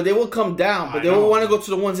 No, but they will come down. But they will want to go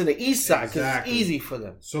to the ones in the East Side because it's easy for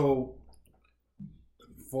them. So,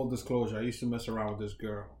 full disclosure, I used to mess around with this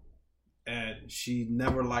girl. And she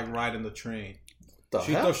never liked riding the train.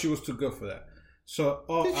 She thought she was too good for that. So,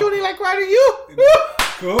 did you only like riding you?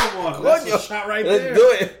 Come on, that's a shot right there. Let's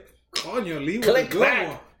do it. Coño, leave with a good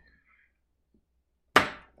one.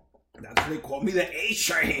 That's what they call me, the A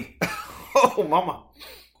train. Oh, mama.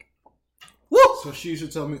 Woo! So she used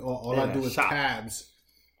to tell me, all I do is cabs.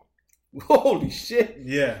 Holy shit.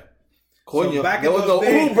 Yeah. Coño, so back there in was those no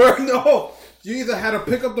days, Uber. No. You either had to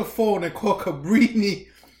pick up the phone and call Cabrini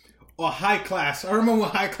or High Class. I remember when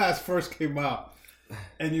High Class first came out.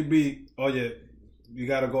 And you'd be, oh yeah, you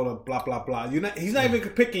gotta go to blah, blah, blah. He's not even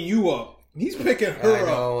picking you up. He's picking her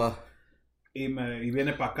up. Y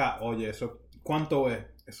viene pa' acá. Oye, eso, ¿cuánto es?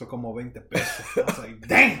 Eso como 20 pesos. I was like,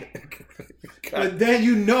 damn. But then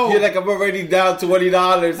you know. You're like, I'm already down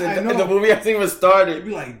 $20 and the movie hasn't even started. You'd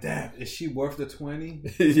be like, damn, is she worth the 20?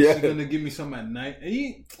 Yeah. Is she gonna give me some at night? And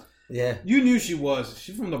you knew she was.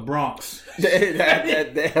 She's from the Bronx.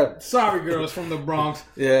 Damn. Sorry, girls from the Bronx.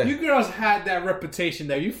 Yeah. You girls had that reputation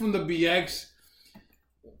that you from the BX.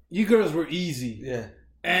 You girls were easy. Yeah.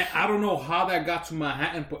 And I don't know how that got to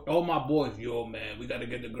Manhattan, but all my boys, yo, man, we got to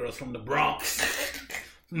get the girls from the Bronx.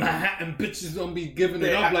 Manhattan bitches don't be giving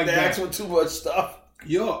it up like they that. ask for too much stuff.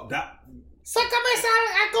 Yo, that... Sácame esa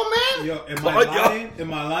comer. Yo,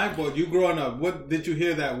 am I lying? But you growing up, what did you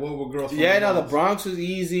hear that? What were girls from the Bronx? The Bronx was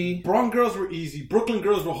easy. Bronx girls were easy. Brooklyn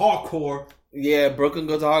girls were hardcore. Yeah, Brooklyn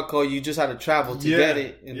girls are hardcore. You just had to travel to get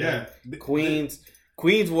it. And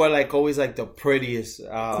Queens were like always like the prettiest.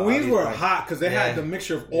 Queens were hot because they had the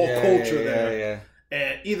mixture of all culture there. Yeah.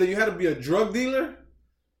 And either you had to be a drug dealer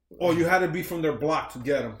or you had to be from their block to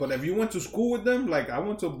get them. But if you went to school with them, like I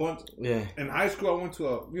went to a bunch. Yeah. In high school, I went to a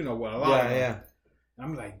lot of them. Yeah.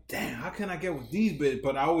 I'm like, damn, how can I get with these bitches?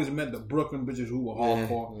 But I always met the Brooklyn bitches who were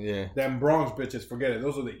hardcore. Yeah. Them Bronx bitches, forget it.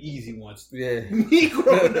 Those are the easy ones. Yeah. Me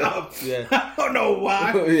growing up. Yeah. I don't know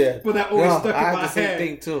why. But that always stuck in my head. I had the same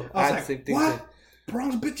thing too. I was like, what?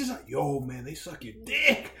 Bronx bitches like, yo, man, they suck your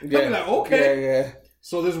dick. Yeah. I'd be like, okay. Yeah.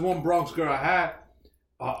 So this one Bronx girl I had,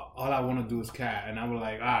 all I want to do is cat. And I was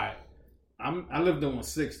like, all right. I lived in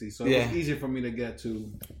 160, so it was easier for me to get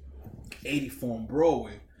to 84 on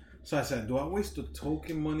Broadway. So I said, do I waste the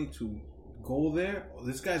token money to go there? Oh,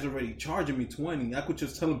 this guy's already charging me 20. I could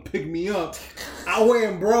just tell him pick me up. I'll weigh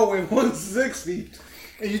in Broadway 160.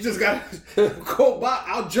 And you just got to go by.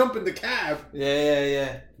 I'll jump in the cab.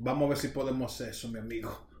 Yeah. Vamos a ver si podemos hacer eso, mi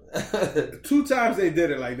amigo. 2 times they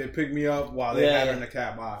did it. Like, they picked me up while they had her in the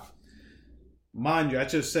cab. Mind you, I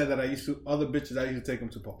just said that I used to take them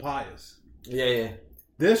to Papayas. Yeah.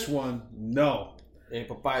 This one, no. Yeah,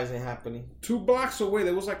 Papayas ain't happening. 2 blocks away,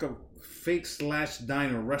 there was like a fake /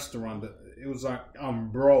 diner restaurant. It was like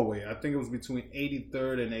on Broadway. I think it was between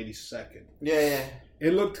 83rd and 82nd. Yeah.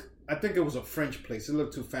 It looked... I think it was a French place. It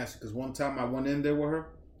looked too fancy because one time I went in there with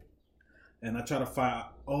her and I tried to find,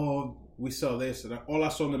 we sell this. And all I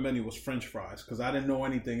saw on the menu was French fries because I didn't know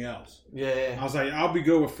anything else. Yeah. I was like, I'll be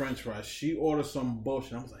good with French fries. She ordered some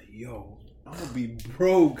bullshit. I was like, yo, I'm going to be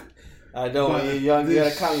broke. I know, when you're young, you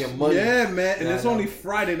gotta count your money. Yeah, man, and it's only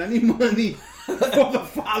Friday, and I need money for the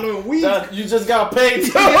following week. You just got paid.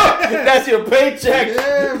 That's your paycheck.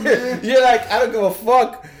 Yeah, man. You're like, I don't give a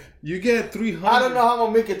fuck. You get $300. I don't know how I'm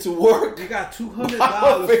gonna make it to work. You got $200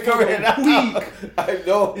 for a week. I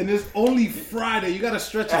know. And it's only Friday. You gotta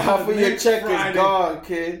stretch it. Half of your check Friday. is gone,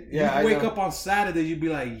 kid. Yeah, you wake up on Saturday, you'd be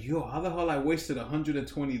like, yo, how the hell I wasted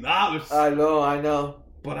 $120? I know.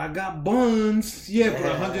 But I got buns. Yeah,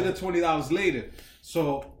 but $120 later.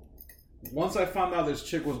 So once I found out this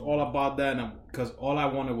chick was all about that, because all I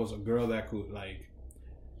wanted was a girl that could like,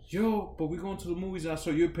 yo, but we going to the movies. I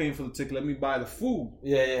saw you're paying for the ticket. Let me buy the food.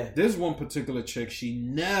 Yeah. This one particular chick, she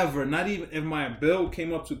never, not even if my bill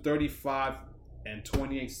came up to 35 and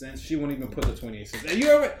 28 cents, she wouldn't even put the 28 cents.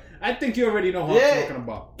 And I think you already know who I'm talking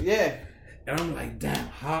about. Yeah. And I'm like, damn,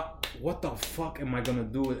 what the fuck am I gonna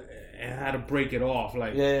do? And I had to break it off.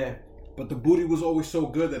 Like, But the booty was always so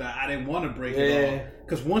good that I didn't want to break it off.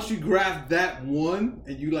 Because once you grab that one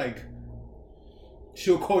and you like,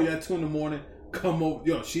 she'll call you at 2 a.m. Come over.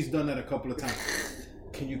 Yo, she's done that a couple of times.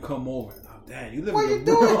 Can you come over? Oh, damn, you live in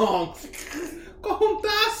the Bronx. Go home,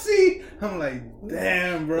 taxi. I'm like,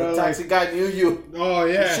 damn, bro. The taxi guy knew you. Oh,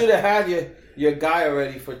 yeah. You should have had your guy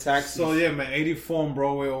already for taxi. So, yeah, man, 84 on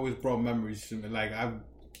Broadway always brought memories to me. Like, I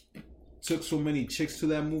took so many chicks to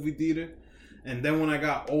that movie theater. And then when I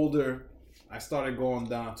got older, I started going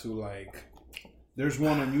down to, like, there's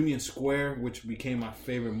one on Union Square, which became my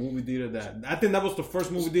favorite movie theater. I think that was the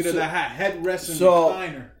first movie theater that had headrest and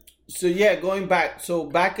recliner. So, yeah, going back. So,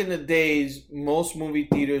 back in the days, most movie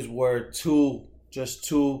theaters were just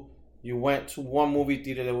two. You went to one movie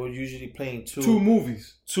theater that was usually playing two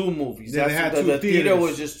movies. Yeah, they had the theater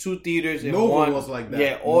was just two theaters in Nova one. Was like that.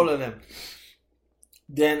 Yeah, all of them.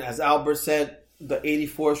 Then, as Albert said, the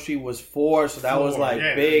 84th Street was 4, so that was like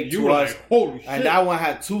big to us. Like, holy shit. And that one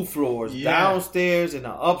had 2 floors, downstairs and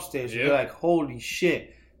upstairs. You're like, holy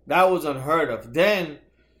shit. That was unheard of. Then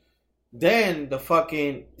the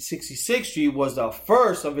fucking 66th Street was the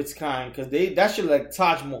first of its kind, because that shit like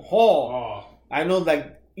Taj Mahal. Oh. I know,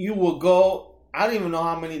 like, you will go, I don't even know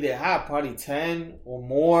how many they had, probably 10 or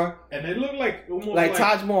more. And they look like almost like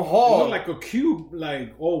Taj Mahal. It look like a cube,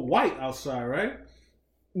 like all white outside, right?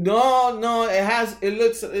 No,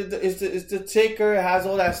 it's the ticker, it has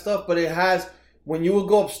all that stuff, but it has, when you would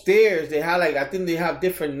go upstairs, they had like, I think they have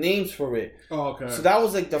different names for it. Oh, okay. So that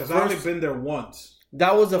was like the first. I've only been there once.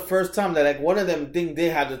 That was the first time that like one of them think they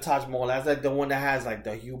had the Taj Mahal. That's like the one that has like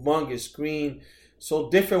the humongous screen. So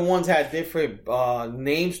different ones had different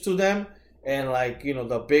names to them, and like, you know,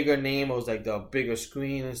 the bigger name was like the bigger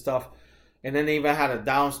screen and stuff. And then they even had a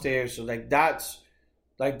downstairs. So like that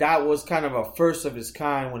was kind of a first of its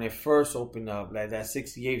kind when it first opened up. Like that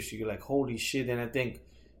 68th Street, you're like, holy shit. And I think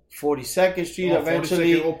 42nd Street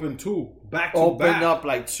eventually 42nd opened too. Opened up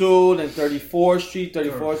like 2, then 34th Street.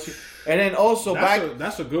 And then also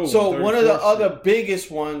that's a good one. So one of the other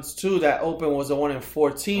biggest ones too that opened was the one in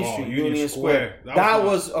 14th Street, Union Square. That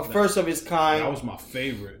was a first of its kind. That was my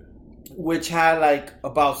favorite. Which had like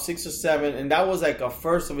about 6 or 7, and that was like a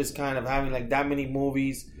first of its kind of having like that many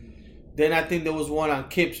movies. Then I think there was one on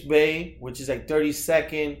Kips Bay, which is like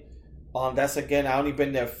 32nd. That's again, I only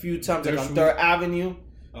been there a few times, like on 3rd Avenue.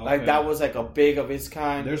 Okay. Like that was like a big of its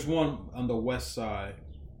kind. There's one on the west side,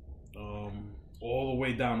 all the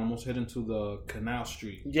way down, almost heading to the Canal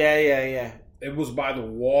Street. Yeah. It was by the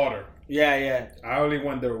water. Yeah. I only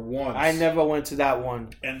went there once. I never went to that one.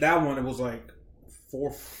 And that one, it was like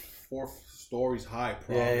four stories high,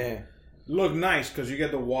 probably. Yeah. Looked nice because you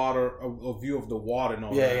get the water, a view of the water and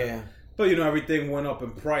all that. Yeah. But, you know, everything went up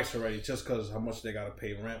in price already just because how much they got to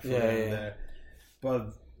pay rent for there.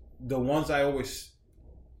 But the ones I always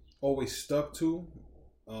stuck to,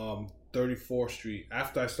 34th Street.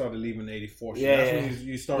 After I started leaving 84th Street, that's when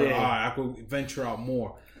you started, all right, I could venture out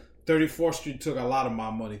more. 34th Street took a lot of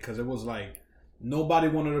my money because it was like nobody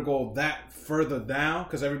wanted to go that further down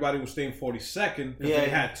because everybody was staying 42nd because they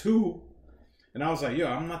had 2. And I was like, yo,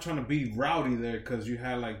 I'm not trying to be rowdy there because you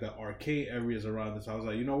had like the arcade areas around this. I was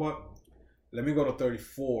like, you know what? Let me go to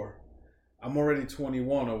 34. I'm already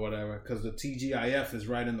 21 or whatever because the TGIF is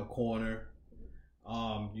right in the corner.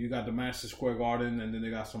 You got the Madison Square Garden and then they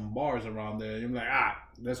got some bars around there. You're like,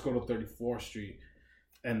 let's go to 34th Street.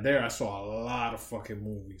 And there I saw a lot of fucking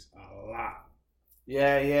movies. A lot.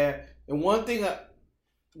 Yeah. And one thing,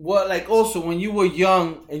 also when you were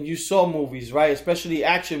young and you saw movies, right? Especially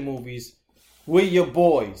action movies, with your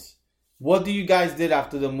boys, what do you guys did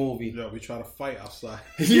after the movie? Yeah, we try to fight outside.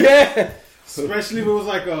 Yeah. Especially if it was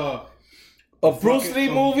like a A Bruce Lee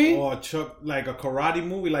movie? Or like a karate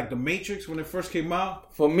movie, like The Matrix when it first came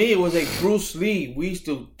out? For me, it was like Bruce Lee. We used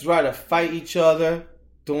to try to fight each other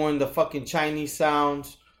doing the fucking Chinese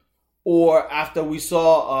sounds. Or after we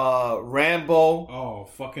saw Rambo. Oh,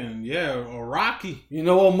 fucking, yeah. Or Rocky. You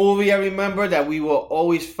know what movie I remember that we will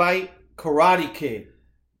always fight? Karate Kid.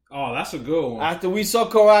 Oh, that's a good one. After we saw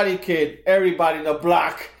Karate Kid, everybody in the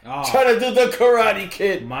block trying to do the Karate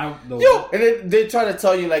Kid. Yo, and then they try to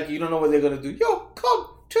tell you, like, you don't know what they're going to do. Yo, come,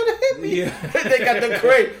 try to hit me. Yeah. They got the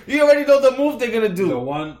crane. You already know the move they're going to do. The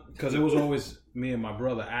one, because it was always me and my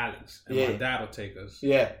brother Alex, and my dad would take us.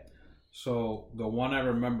 Yeah. So the one I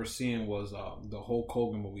remember seeing was the Hulk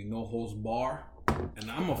Hogan movie, No Holds Bar.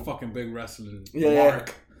 And I'm a fucking big wrestling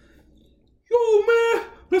mark. Yo, man,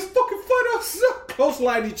 let's fucking fight ourselves. Close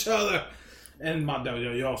line each other. And my dad,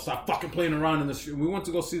 yo, stop fucking playing around in the street. We went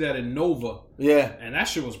to go see that in Nova. Yeah. And that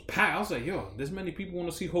shit was packed. I was like, yo, this many people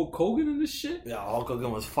want to see Hulk Hogan in this shit? Yeah, Hulk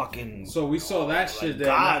Hogan was fucking... So we saw that shit there.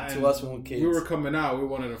 God to us when we were kids. We were coming out. We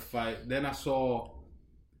wanted to fight. Then I saw...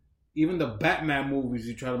 Even the Batman movies,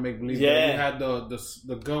 you try to make believe. Yeah. We had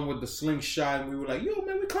the gun with the slingshot, and we were like, "Yo,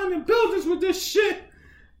 man, we climbing buildings with this shit."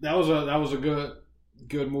 That was a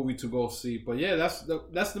good movie to go see. But yeah, that's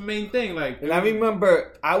the main thing. Like, and I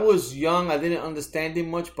remember I was young, I didn't understand it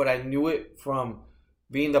much, but I knew it from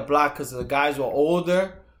being the block because the guys were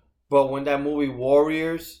older. But when that movie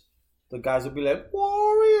Warriors, the guys would be like,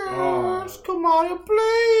 "Warriors, come out and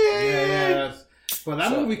play." Yeah. But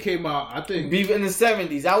that movie came out, I think... in the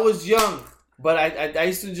 70s. I was young, but I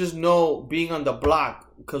used to just know being on the block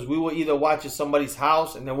because we would either watch at somebody's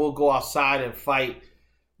house and then we'll go outside and fight.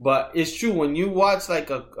 But it's true, when you watch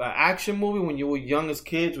like a action movie when you were young as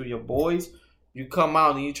kids with your boys, you come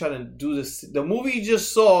out and you try to do this. The movie you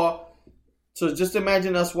just saw, so just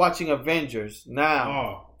imagine us watching Avengers.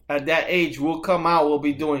 Now, at that age, we'll come out, we'll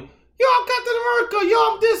be doing, yo, I'm Captain America,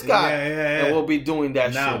 yo, I'm this guy. Yeah. And we'll be doing that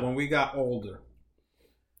shit. Now, when we got older...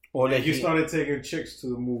 Or that you started taking chicks to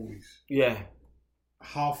the movies. Yeah.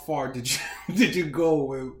 How far did you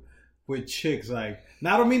go with chicks? Like,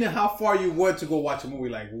 now I don't mean how far you went to go watch a movie.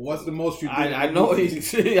 Like, what's the most you did? I know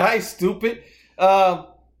I stupid.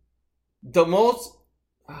 The most.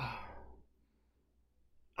 I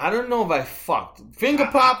don't know if I fucked. Finger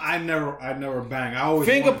pop. I never bang. I always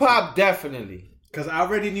finger pop definitely. Because I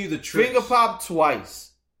already knew the tricks. Finger pop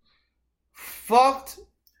twice. Fucked.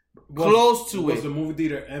 Close to it. Was the movie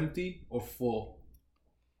theater empty or full?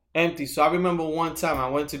 Empty. So I remember one time I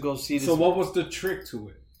went to go see this. So what was the trick to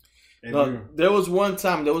it? There was one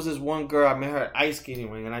time, there was this one girl, I met her at ice skating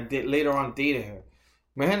ring, and I later on dated her.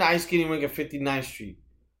 Met her in the ice skating ring at 59th Street.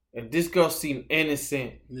 And this girl seemed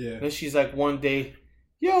innocent. Yeah. Then she's like one day,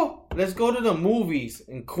 yo, let's go to the movies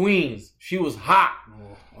in Queens. She was hot.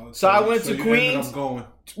 So I went to Queens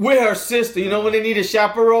with her sister. You know when they needed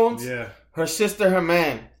chaperones? Yeah. Her sister, her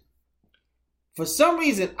man. For some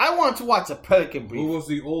reason, I wanted to watch a Pelican Brief. Who was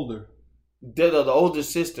the older? The older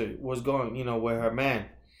sister was going, with her man.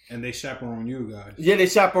 And they chaperoned you guys. Yeah, they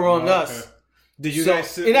chaperoned us. Did you guys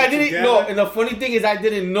sit and I didn't together? know. And the funny thing is, I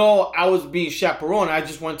didn't know I was being chaperoned. I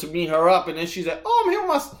just wanted to meet her up, and then she's like, "Oh, I'm here with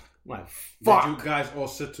my." I'm like, fuck. Did you guys all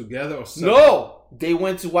sit together or separate? No, they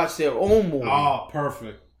went to watch their own movie. Oh,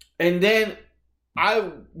 perfect. And then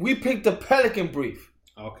we picked the Pelican Brief.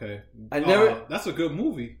 Okay. That's a good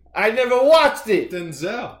movie. I never watched it.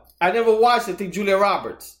 Denzel. I never watched it. I think Julia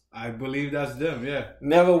Roberts. I believe that's them, yeah.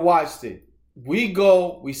 Never watched it. We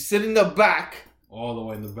sit in the back. All the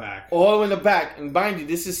way in the back. All the way in the back. And mind you,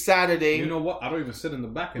 this is Saturday. You know what? I don't even sit in the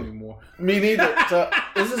back anymore. Me neither. So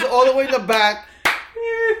this is all the way in the back.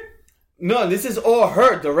 No, this is all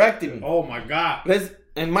her directing me. Oh my God.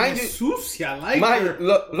 And mind you, Susie, I like her.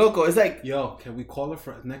 Loco, it's like, yo, can we call her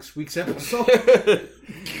for next week's episode?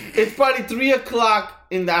 It's probably 3:00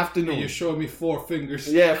 in the afternoon. And you're showing me 4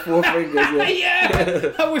 fingers. Yeah, 4 fingers. Yeah.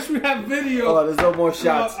 Yeah. I wish we had video. Oh, there's no more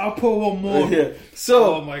shots. I'll put one more. Yeah.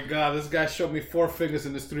 So, oh my God, this guy showed me 4 fingers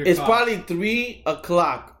in this 3:00. It's probably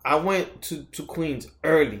 3:00. I went to Queens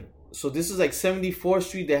early. So this is like 74th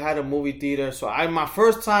Street. They had a movie theater. So my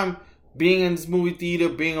first time being in this movie theater,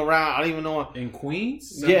 being around, I don't even know. In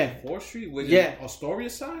Queens? 74th Street? Yeah. Astoria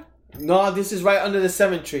side? No, this is right under the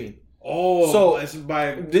 7th train. Oh, so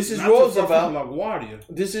this is Roosevelt. LaGuardia.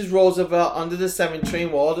 This is Roosevelt under the 7th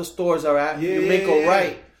train where all the stores are at. You make a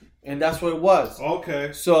right. And that's what it was.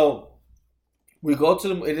 Okay. So we go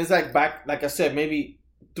to it is like back, like I said, maybe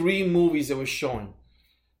 3 movies that were showing.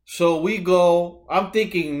 So we go, I'm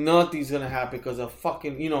thinking nothing's going to happen because of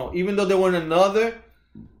fucking, even though they were in another,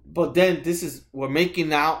 but then we're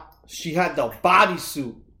making out. She had the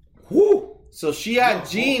bodysuit. Whoo! So she had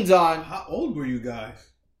jeans on. How old were you guys?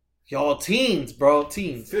 Yo, teens, bro,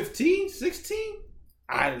 teens. 15, 16?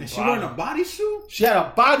 And she wearing a bodysuit? She had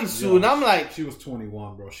a bodysuit, and I'm like... She was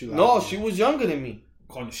 21, bro. She was younger than me.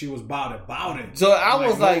 She was about it. So I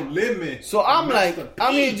was like... No limit. So I'm like,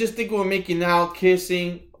 I mean, just think we're making out,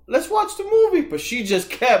 kissing. Let's watch the movie. But she just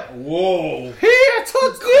kept... Whoa. Here,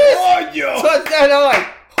 touch this. Touch that. And I'm like,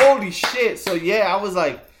 holy shit. So yeah, I was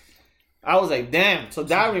like, damn. So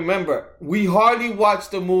I remember, we hardly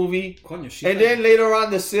watched the movie. And then later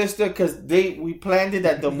on, the sister, because we planned it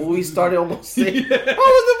that the movie started almost 6. How was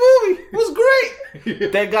the movie? It was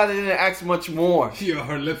great. Thank God they didn't ask much more. Yo,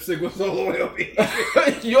 her lipstick was all the way up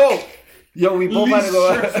here. Yo, we both had to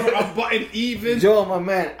go. I'm button even. Yo, my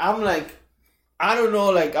man, I'm like, I don't know,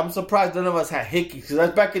 like, I'm surprised none of us had hickeys. Because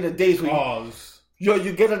that's back in the days when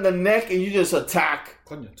you get on the neck and you just attack.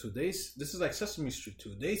 This is like Sesame Street.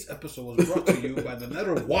 Today's episode was brought to you by the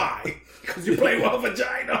letter Y. Because you play with a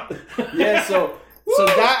vagina. Yeah, so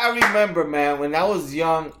that I remember, man, when I was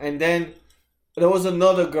young. And then there was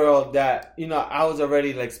another girl that, I was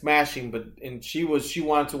already like smashing. And she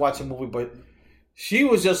wanted to watch a movie, but she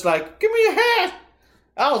was just like, give me your hand.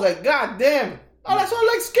 I was like, God damn. Oh, that's all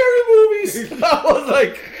like scary movies. I was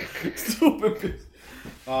like, stupid.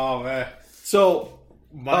 Oh, man. So,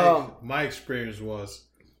 my experience was,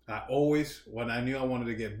 I always, when I knew I wanted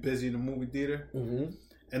to get busy in the movie theater,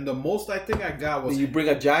 and the most I think I got was... Did you bring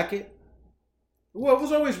a jacket? Well, it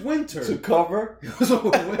was always winter. To cover? It was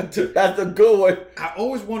always winter. That's a good one. I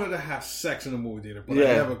always wanted to have sex in the movie theater, but I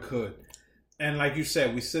never could. And like you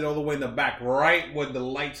said, we sit all the way in the back, right when the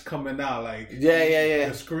lights coming out, like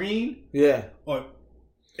the screen. Yeah. Or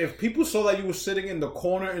if people saw that you were sitting in the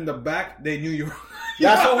corner in the back, they knew you were.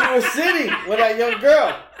 That's where we were sitting with that young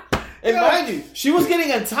girl. And mind you, she was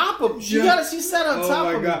getting on top of. She sat on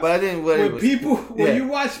top of me, but I didn't. When you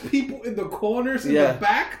watch people in the corners in the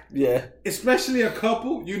back, especially a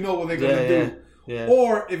couple, you know what they're gonna do. Yeah.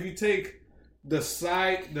 Or if you take the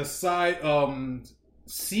side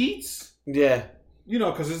seats. Yeah.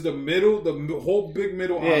 Because it's the middle, the whole big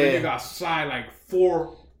middle. And then you got side like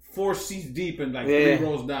four seats deep and like 3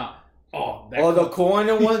 rows down. The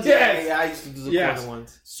corner ones? Yes. Yeah, I used to do the corner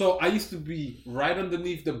ones. So I used to be right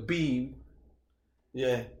underneath the beam.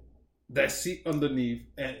 Yeah. That seat underneath.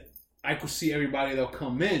 And I could see everybody that'll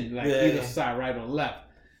come in. Like either side, right or left.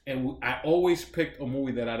 And I always picked a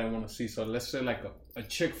movie that I didn't want to see. So let's say like a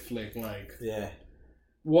chick flick. Like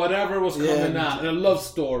whatever was coming out. And a love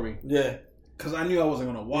story. Yeah. Because I knew I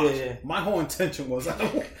wasn't going to watch. Yeah. My whole intention was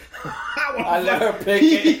I let her pick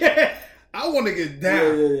it. Yeah. I want to get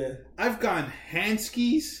down. Yeah. I've gotten hand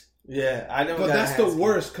skis. Yeah, I never. But that's the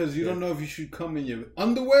worst because you don't know if you should come in your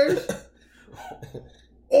underwears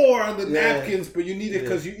or on the napkins, but you need it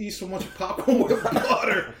because you eat so much popcorn with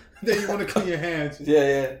butter that you want to clean your hands.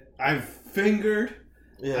 Yeah. I've fingered.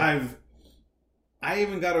 Yeah. I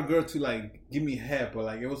even got a girl to like give me head, but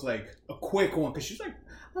like it was like a quick one because she's like,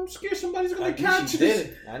 I'm scared somebody's gonna catch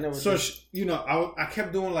this. I never. So I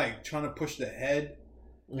kept doing like trying to push the head.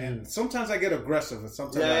 And sometimes I get aggressive, and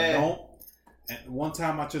sometimes I don't. And one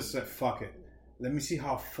time I just said, "Fuck it, let me see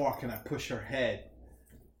how far can I push her head."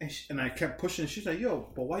 And I kept pushing. She's like, "Yo,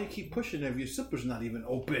 but why you keep pushing if your zipper's not even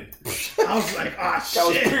open?" I was like, shit, that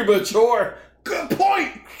was premature." Good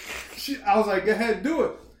point. I was like, "Go ahead, do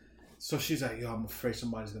it." So she's like, "Yo, I'm afraid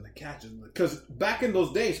somebody's gonna catch us." Because back in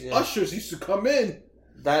those days, ushers used to come in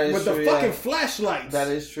with the fucking flashlights. That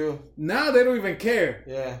is true. Now they don't even care.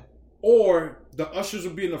 Yeah. Or the ushers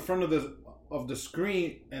will be in the front of the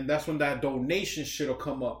screen, and that's when that donation shit will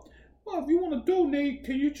come up. Well, if you want to donate,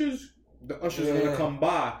 can you just... The ushers are going to come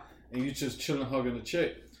by, and you just chilling, hugging the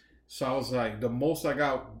chick. So I was like, the most I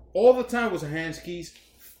got all the time was hand skis,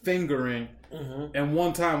 fingering, and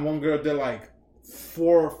one time, one girl did like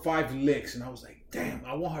 4 or 5 licks, and I was like, damn,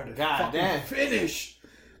 I want her to finish.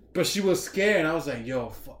 But she was scared, and I was like, yo,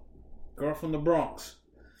 fuck, girl from the Bronx.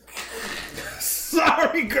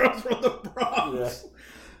 Sorry, girls from the Bronx.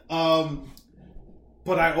 Yeah.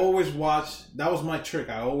 But I always watched. That was my trick.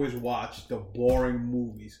 I always watched the boring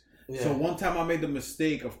movies. Yeah. So one time I made the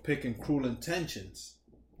mistake of picking Cruel Intentions.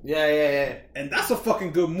 Yeah. And that's a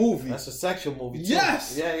fucking good movie. That's a sexual movie too.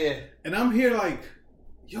 Yes. Yeah. And I'm here like,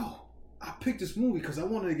 yo, I picked this movie because I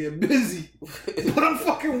wanted to get busy. But I'm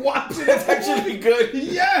fucking watching it. It's actually good.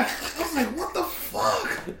 Yeah. I was like, what the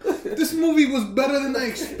fuck? This movie was better than I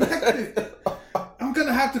expected. I'm going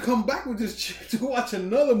to have to come back with this chick to watch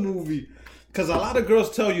another movie. Because a lot of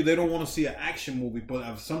girls tell you they don't want to see an action movie,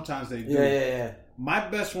 but sometimes they do. Yeah. My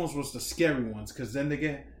best ones was the scary ones, because then they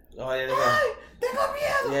get... Oh, yeah, they're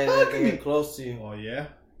going to be they get close to you. Oh, yeah?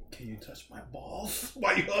 Can you touch my balls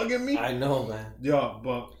while you hugging me? I know, man. Yeah,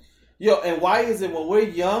 but... Yo, and why is it when we're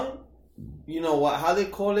young, you know what? How they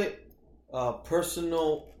call it?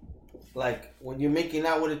 Personal, like when you're making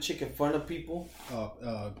out with a chick in front of people.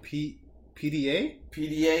 PDA?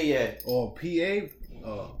 PDA, yeah. Or PA?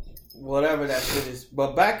 Whatever that shit is.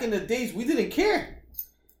 But back in the days, we didn't care.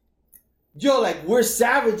 Yo, like we're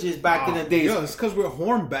savages back in the days. Yo, it's because we're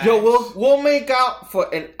hornbags. Yo, we'll make out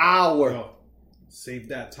for an hour. Yo, save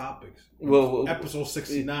that topic. Well, episode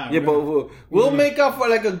 69. Yeah, but we'll make out for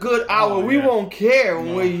like a good hour. We won't care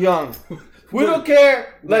when we're young. We don't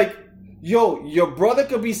care. Like, yo, your brother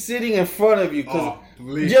could be sitting in front of you. Cause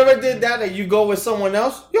you ever did that? Like you go with someone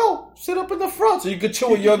else? Yo, sit up in the front so you could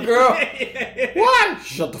chill with your girl. Why?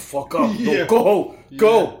 Shut the fuck up. Yeah. Go.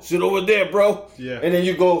 Sit over there, bro. Yeah. And then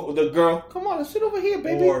you go with the girl. Come on, let's sit over here,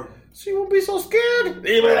 baby. So you won't be so scared.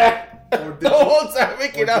 Leave it at. The whole time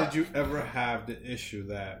making up. Did you ever have the issue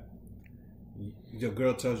that your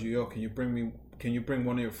girl tells you, yo, can you bring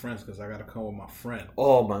one of your friends because I gotta come with my friend?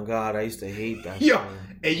 Oh my god, I used to hate that. Yo,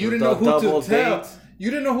 and you didn't know who to tell.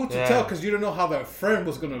 You didn't know who to tell because you didn't know how that friend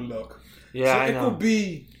was gonna look. Yeah, so I know. It could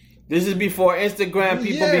be. This is before Instagram,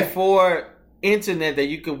 before internet that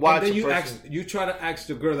you could watch. And then you try to ask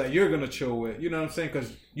the girl that you're gonna chill with. You know what I'm saying?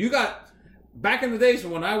 Because you got. Back in the days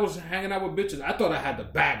when I was hanging out with bitches, I thought I had the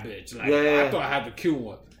bad bitch. Like I thought I had the cute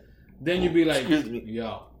one. Then you'd be like,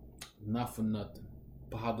 yo, not for nothing,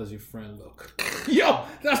 but how does your friend look? Yo,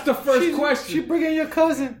 that's the first question. She bringing your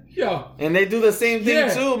cousin. Yo. And they do the same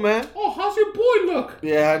thing too, man. Oh, how's your boy look?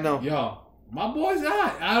 Yeah, I know. Yo, my boy's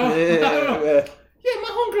hot. I don't know. Yeah, my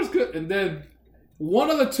hunger's good. And then one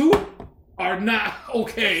of the two are not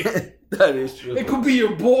okay. That is true. It could be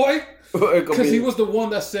your boy. Because he was the one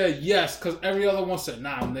that said yes. Because every other one said,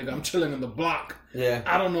 nah, nigga, I'm chilling in the block. Yeah.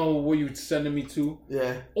 I don't know where you sending me to.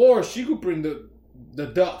 Yeah. Or she could bring the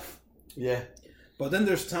duff. Yeah. But then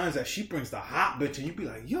there's times that she brings the hot bitch and you be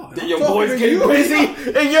like, yo, your boy's getting busy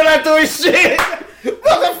and you're not doing shit.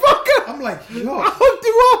 Motherfucker. I'm like, yo. I hooked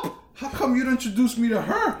you up. How come you didn't introduce me to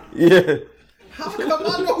her? Yeah. How come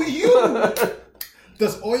I know you?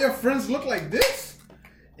 Does all your friends look like this?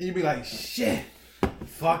 And you be like, shit.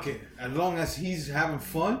 Fuck it. As long as he's having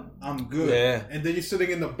fun, I'm good. Yeah. And then you're sitting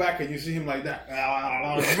in the back and you see him like that.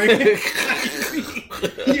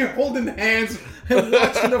 You're holding hands and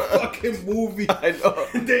watching the fucking movie. I know.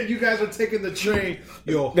 And then you guys are taking the train.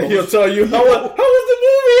 Yo. Then he'll tell you, how was the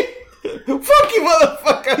movie? Fuck you,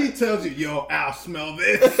 motherfucker. He tells you, yo, Al, smell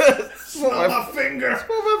this. Smell my finger.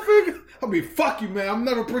 Smell my finger. I'll be, fuck you, man. I'm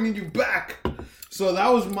never bringing you back. So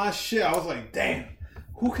that was my shit. I was like, damn.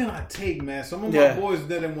 Who can I take, man? Some of my boys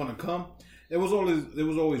didn't want to come. There was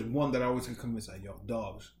always one that I always could convince, like, yo,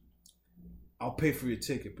 dogs, I'll pay for your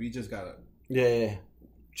ticket, but you just gotta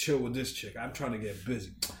chill with this chick. I'm trying to get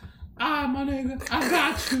busy. My nigga, I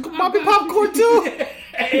got you. Poppy popcorn too.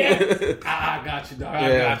 I got you, dog.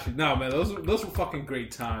 I got you. No, man, those were fucking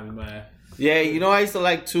great times, man. Yeah, you know, I used to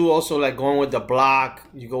like too. Also, like going with the block.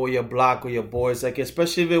 You go with your block with your boys, like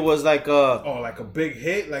especially if it was like like a big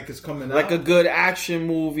hit, like it's coming out, like a good action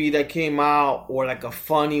movie that came out, or like a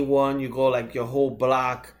funny one. You go like your whole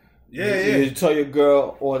block. You tell your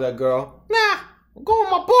girl or that girl, nah, I'm going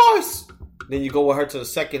with my boys. Then you go with her to the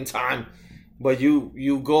second time, but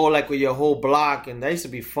you go like with your whole block, and that used to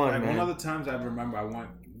be fun, like, man. One of the times I remember,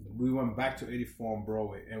 we went back to 84 on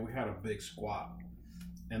Broadway, and we had a big squad.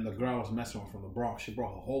 And the girl I was messing with from the Bronx, she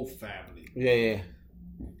brought her whole family. Yeah.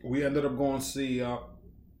 We ended up going to see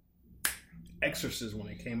Exorcist when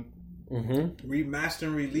it came. Remastered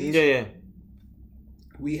and released. Yeah.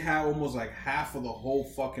 We had almost like half of the whole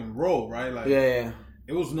fucking row, right? Like, yeah.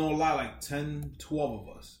 It was no lie, like 10, 12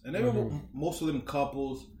 of us. And they were most of them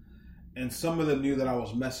couples. And some of them knew that I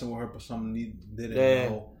was messing with her, but some didn't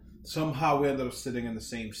know. Somehow we ended up sitting in the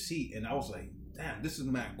same seat. And I was like, damn, this is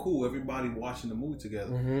mad cool. Everybody watching the movie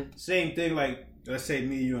together. Same thing, like, let's say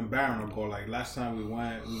me, you, and Baron will go. Like, last time we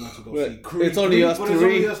went to go see Creed. It's only us 3. It's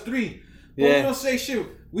only us 3. But we don't say shit.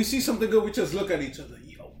 We see something good, we just look at each other,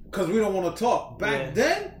 yo, because we don't want to talk. Back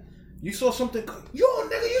then, you saw something good. Yo,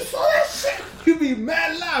 nigga, you saw that shit? You be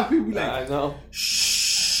mad loud. People be like, I know.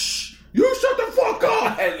 Shh, you shut the fuck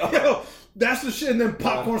up. I know. Yo, that's the shit. And then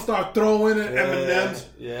popcorn start throwing it, M&M's.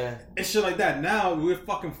 Yeah. And shit like that. Now, we're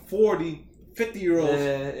fucking 40,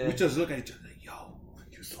 50-year-olds. We just look at each other, yo,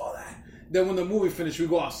 you saw that? Then when the movie finished, we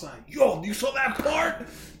go outside. Yo, you saw that part?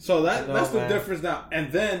 So that's the difference now.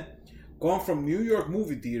 And then, going from New York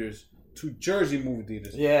movie theaters to Jersey movie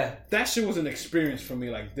theaters. Yeah. That shit was an experience for me,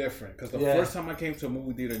 like, different. Because the first time I came to a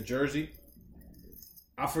movie theater in Jersey,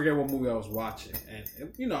 I forget what movie I was watching,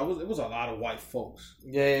 and you know, it was a lot of white folks.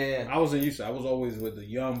 Yeah. I wasn't used to. I was always with the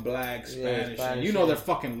young black Spanish. Spanish, you know, they're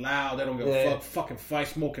fucking loud. They don't give a fuck. Fucking fight,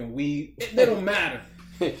 smoking weed. They don't matter.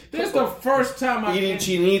 This is the first time I eating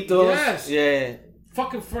chinitos. Yes. Yeah.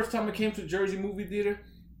 Fucking first time I came to Jersey movie theater,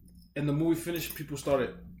 and the movie finished. People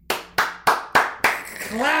started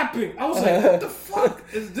clapping. I was like, what the fuck?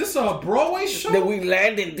 Is this a Broadway show? Did we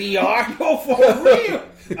land in DR? Yo, for real?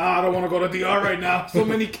 I don't want to go to DR right now. So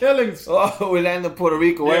many killings. Oh, we land in Puerto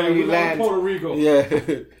Rico. Wherever you land. Puerto Rico. Yeah.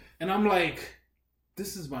 And I'm like,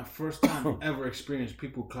 this is my first time ever experienced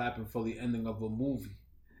people clapping for the ending of a movie.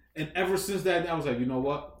 And ever since that, I was like, you know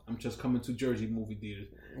what? I'm just coming to Jersey movie theaters.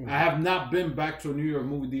 I have not been back to a New York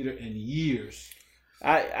movie theater in years.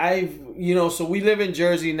 So we live in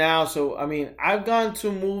Jersey now. So, I mean, I've gone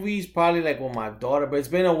to movies probably like with my daughter, but it's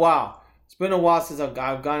been a while. It's been a while since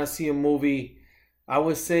I've gone to see a movie. I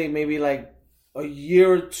would say maybe like a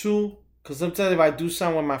year or two. Because sometimes if I do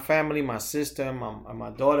something with my family, my sister and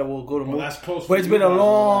my daughter will go to movies. That's close. But it's been a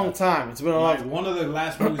long time. It's been a long time. One of the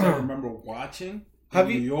last movies I remember watching in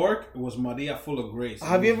New York was Maria Full of Grace.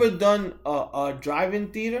 Have you ever done a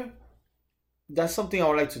drive-in theater? That's something I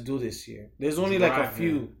would like to do this year. There's only like a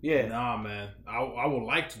few. Yeah. Nah, man. I would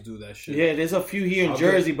like to do that shit. Yeah, there's a few here in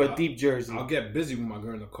Jersey, but deep Jersey. I'll get busy with my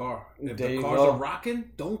girl in the car. If there the cars are rocking,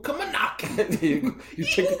 don't come a knocking.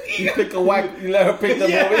 you pick a whack, you let her pick the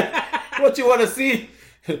movie. What you want to see?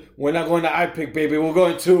 We're not going to iPick, baby. We're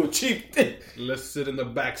going to cheap. Let's sit in the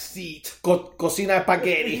back seat. Cocina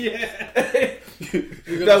spaghetti. Yeah.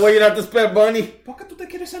 That way you don't have to spend money. ¿Por qué tú te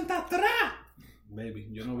quieres sentar atrás? Baby,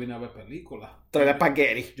 yo no vine a ver película. Trae la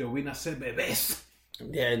spaghetti. Yo vine a hacer bebés.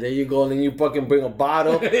 Yeah, there you go. And then you fucking bring a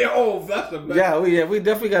bottle. Oh, that's the best. Yeah, we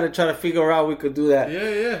definitely got to try to figure out we could do that.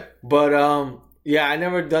 Yeah. But, I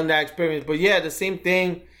never done that experience. But, yeah, the same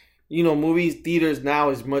thing. You know, movies, theaters now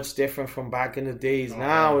is much different from back in the days.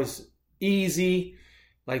 Now it's easy.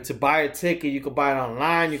 Like, to buy a ticket, you can buy it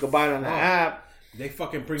online. You can buy it on the app. They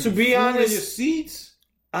fucking bring to be honest, in your seats.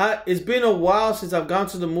 It's been a while since I've gone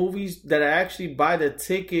to the movies that I actually buy the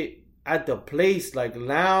ticket at the place. Like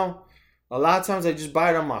now, a lot of times I just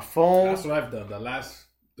buy it on my phone. That's what I've done. The last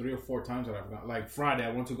 3 or 4 times that I've gone. Like Friday,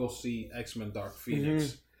 I went to go see X-Men Dark Phoenix.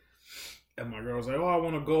 Mm-hmm. And my girl was like, oh, I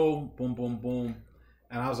want to go. Boom, boom, boom.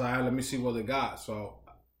 And I was like, let me see what they got. So,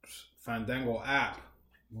 Fandango app.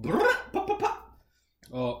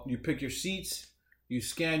 You pick your seats. You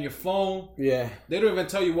scan your phone. Yeah. They don't even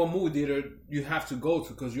tell you what movie theater you have to go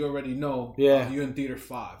to because you already know. Yeah. You're in theater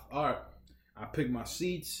 5. All right. I pick my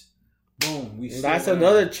seats. Boom. That's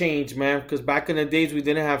another change, man. Because back in the days, we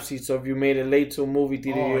didn't have seats. So if you made it late to a movie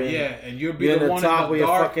theater, and you'd be the one top in the with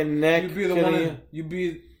dark. Your fucking neck. You'd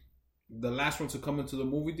be the last one to come into the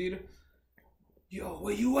movie theater. Yo,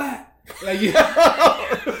 where you at? Like,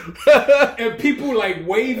 and people like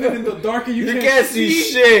waving in the dark, and you can't see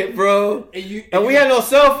shit, bro. And we had no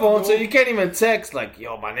cell phone, so you can't even text like,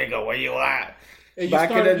 "Yo, my nigga, where you at?" And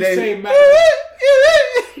back in the day,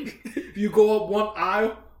 you go up one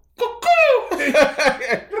aisle, the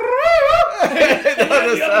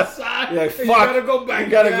other side. Like, fuck, you gotta go back.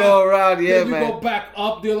 You gotta go around, then man. You go back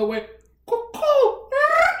up the other way.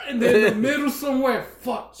 And then in the middle somewhere.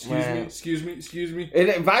 Fuck. Excuse me.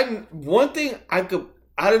 And one thing I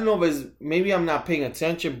don't know if it's, maybe I'm not paying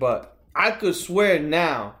attention, but I could swear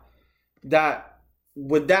now that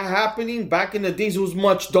with that happening back in the days, it was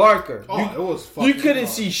much darker. Oh, it was fucking you couldn't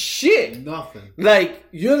see shit. Nothing. Like,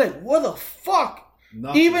 you're like, what the fuck?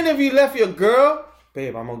 Nothing. Even if you left your girl,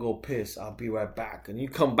 babe, I'm gonna go piss. I'll be right back. And you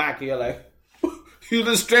come back and you're like, you're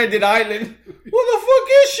the stranded island. What the fuck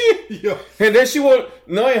is she? Yeah. And then she won't,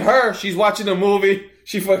 knowing her, she's watching the movie.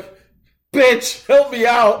 She bitch, help me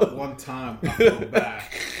out. One time I go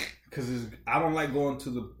back because I don't like going to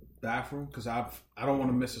the bathroom because I don't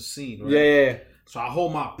want to miss a scene. Right? Yeah. So I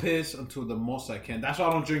hold my piss until the most I can. That's why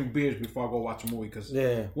I don't drink beers before I go watch a movie because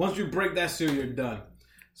once you break that seal, you're done.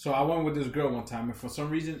 So I went with this girl one time, and for some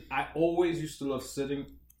reason, I always used to love sitting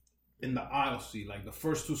in the aisle seat, like the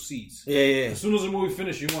first 2 seats. Yeah. As soon as the movie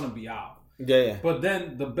finishes, you want to be out. Yeah. But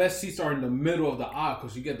then the best seats are in the middle of the aisle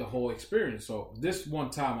because you get the whole experience. So this one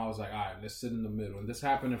time, I was like, all right, let's sit in the middle. And this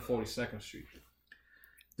happened in 42nd Street.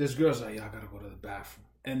 This girl's like, yeah, I got to go to the bathroom.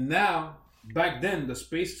 And now, back then, the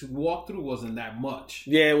space to walk through wasn't that much.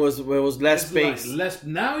 Yeah, it was less space. Like less.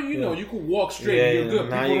 Now, you know, you can walk straight and you're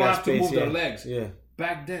good. People don't have to move their legs. Yeah.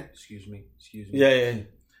 Back then, excuse me. Yeah.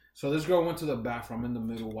 So this girl went to the bathroom in the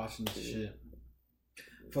middle watching this shit.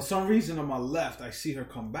 For some reason on my left, I see her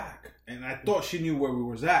come back. And I thought she knew where we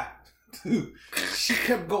was at. Dude, she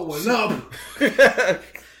kept going up.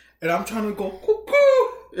 And I'm trying to go,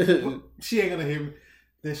 cuckoo. She ain't going to hear me.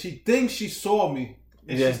 Then she thinks she saw me.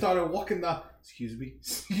 And she started walking down. Excuse me.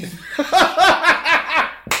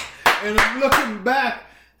 And I'm looking back.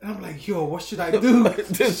 And I'm like, yo, what should I do?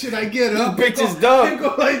 Should I get up? Bitch is dumb. And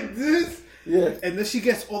go like this? Yeah. And then she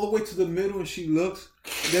gets all the way to the middle and she looks.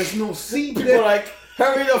 There's no seat People there. like,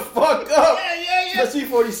 hurry the fuck up. Yeah. Especially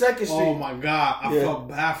 42nd Street. Oh my God. I felt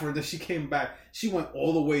bad for her. Then she came back. She went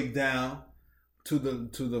all the way down to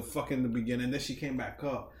the fucking the beginning. Then she came back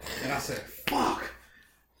up. And I said, fuck.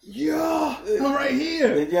 Yeah. I'm right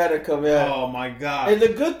here. Then you had to come in. Oh my God. And the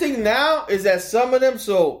good thing now is that some of them,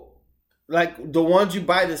 so like the ones you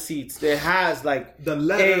buy the seats, there has like the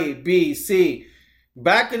letter A, B, C.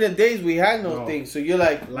 Back in the days, we had no things. So you're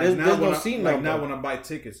like there's no seat number. Like now when I buy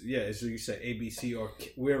tickets, so you say A, B, C, or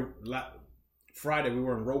Friday we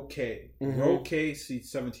were in row K. Row K,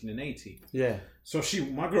 seats 17 and 18. Yeah. So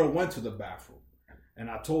my girl went to the bathroom. And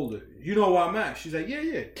I told her, you know where I'm at? She's like,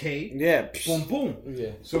 yeah, K. Yeah. Boom, boom.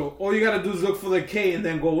 Yeah. So all you got to do is look for the K and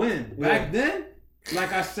then go in. Back then,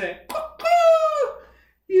 like I said,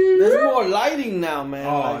 there's more lighting now, man.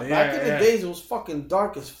 Oh, like, back in the days, it was fucking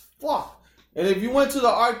dark as fuck. And if you went to the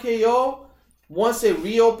RKO, once they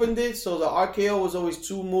reopened it, so the RKO was always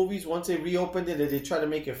 2 movies. Once they reopened it, they tried to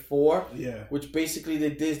make it 4. Yeah. Which basically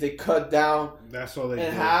they did is they cut down. That's all they did.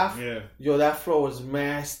 In half. Yeah. Yo, that floor was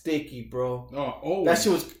mad sticky, bro. Oh. That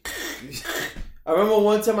shit was. I remember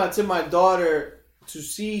one time I took my daughter to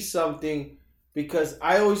see something because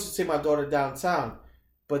I always used to take my daughter downtown,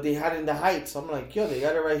 but they had it in the Heights. I'm like, yo, they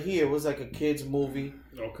got it right here. It was like a kid's movie.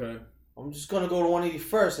 Okay. I'm just gonna go to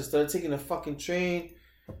 181st instead of taking a fucking train.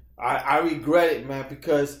 I regret it, man,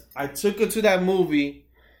 because I took her to that movie.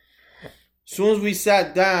 As soon as we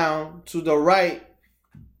sat down to the right,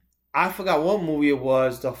 I forgot what movie it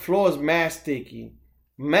was. The floor is mad sticky.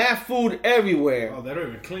 Mad food everywhere. Oh, they don't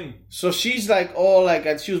even clean. So she's like all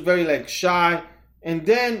like, she was very like shy. And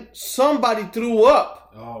then somebody threw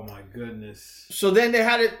up. Oh my goodness. So then they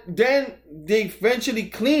had it, then they eventually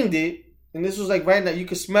cleaned it. And this was like right now, you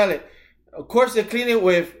could smell it. Of course, they cleaned it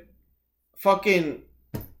with fucking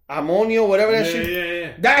ammonia, whatever that shit.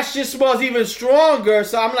 Yeah. That shit smells even stronger.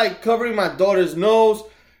 So I'm like covering my daughter's nose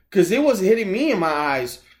because it was hitting me in my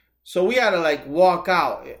eyes. So we had to like walk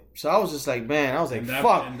out. So I was just like, man, I was like,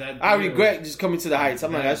 fuck. I regret just coming to the Heights.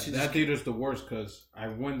 I'm like, that theater's the worst because I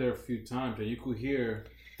went there a few times and you could hear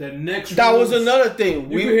the next. That was another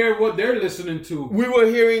thing. You could hear what they're listening to. We were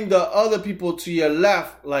hearing the other people to your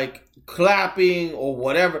left, like clapping or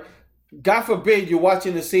whatever. God forbid you're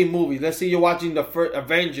watching the same movie. Let's say you're watching the first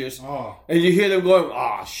Avengers, and you hear them going,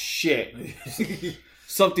 "Oh shit,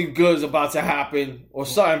 something good's about to happen, or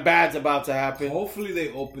something bad's about to happen." Hopefully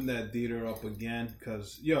they open that theater up again,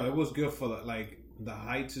 because it was good for the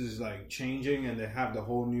Heights is like changing, and they have the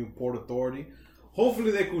whole new Port Authority.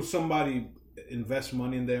 Hopefully they could somebody invest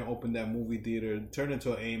money in there, open that movie theater, turn it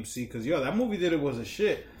into an AMC, because that movie theater was a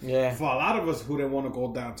shit. Yeah. For a lot of us who didn't want to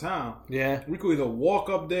go downtown, we could either walk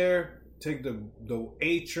up there, take the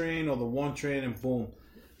A train or the 1 train, and boom.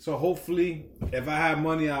 So hopefully, if I had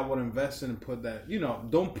money, I would invest in and put that.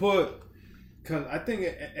 Don't put, because I think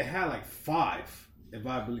it had like 5. If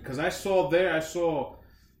I believe, because I saw Don't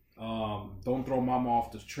Throw Mama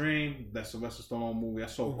Off the Train, that Sylvester Stallone movie. I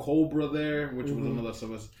saw Cobra there, which was another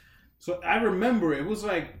Sylvester. So I remember it was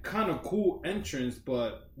like kind of cool entrance,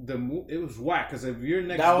 but it was whack. Because if you're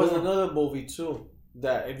next, that was another movie too.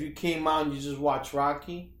 That if you came out and you just watch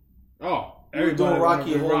Rocky. Oh, everybody doing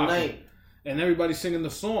Rocky whole night, and everybody singing the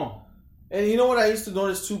song. And you know what I used to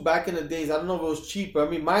notice too back in the days? I don't know if it was cheaper. I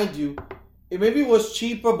mean, mind you, maybe it was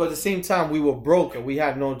cheaper, but at the same time we were broke and we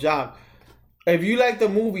had no job. If you liked the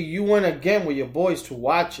movie, you went again with your boys to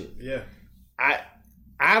watch it. Yeah, I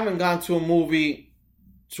haven't gone to a movie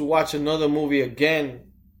to watch another movie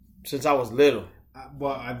again since I was little.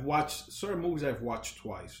 But I've watched certain movies. I've watched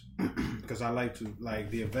twice because I like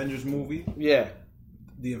the Avengers movie. Yeah.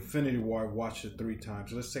 The Infinity War, I watched it 3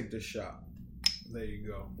 times. Let's take this shot. There you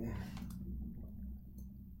go.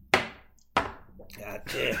 God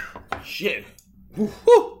damn. Shit.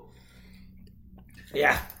 Woo.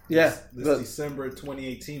 Yeah. This December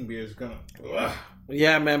 2018 beer is gonna...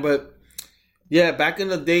 Yeah, man, but... Yeah, back in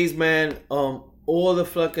the days, man, all the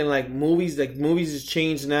fucking, movies, movies has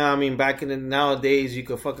changed now. I mean, nowadays, you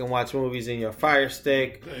could fucking watch movies in your Fire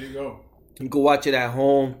Stick. There you go. You could watch it at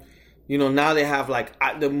home. Now they have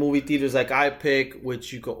the movie theaters like iPick,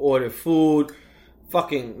 which you could order food.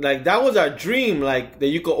 Fucking that was our dream, that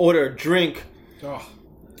you could order a drink. Oh.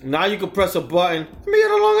 Now you could press a button. Let me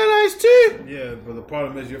get a Long Island iced tea. Yeah, but the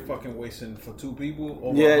problem is you're fucking wasting for 2 people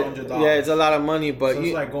over $100. Yeah, it's a lot of money, but so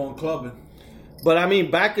it's like going clubbing. But I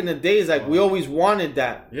mean, back in the days, we always wanted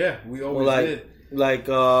that. Yeah, we always did. Like,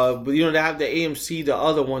 but you know, they have the AMC, the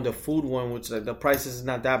other one, the food one, which like the price is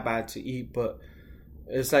not that bad to eat, but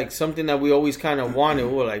it's like something that we always kind of wanted.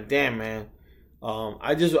 We were like, damn, man.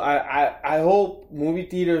 I hope movie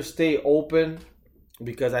theaters stay open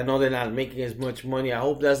because I know they're not making as much money. I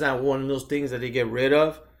hope that's not one of those things that they get rid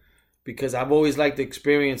of because I've always liked the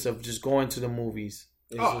experience of just going to the movies.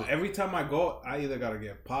 Every time I go, I either gotta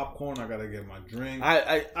get popcorn, I gotta get my drink.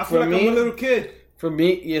 I feel like I'm a little kid. For me,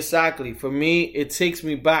 exactly. For me, it takes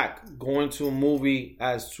me back going to a movie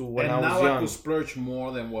as to when I was young. And now I could splurge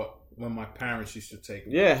more than when my parents used to take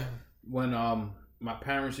me. Yeah. When my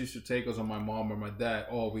parents used to take us, or my mom or my dad,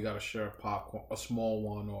 we gotta share popcorn, a small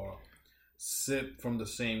one, or sip from the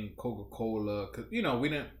same Coca-Cola. Cause we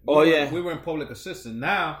didn't. We were in public assistance.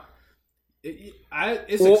 Now.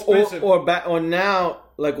 It's expensive. Or back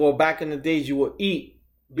in the days, you would eat.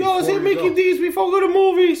 Yo, is it Mickey D's before we go to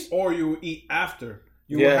movies? Or you would eat after.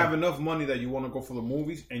 You would have enough money that you want to go for the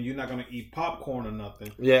movies, and you're not gonna eat popcorn or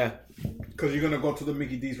nothing. Yeah, because you're gonna go to the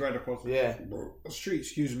Mickey D's right across the street.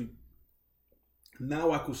 Excuse me. Now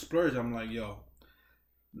I could splurge. I'm like, yo.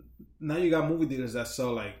 Now you got movie theaters that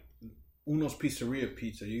sell like Uno's Pizzeria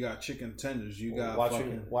pizza. You got chicken tenders. You got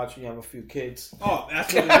watching you have a few kids. Oh,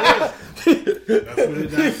 that's what it is. That's what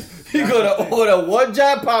it is. You're gonna order one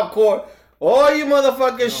giant popcorn. All you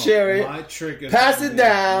motherfuckers share it. My trick is pass it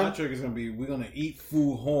down. My trick is gonna be we're gonna eat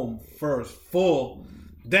food home first, full.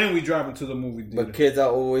 Then we drive into the movie theater. But kids are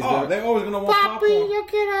always they're always gonna want popcorn. Yo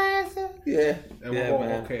quiero eso. Yeah.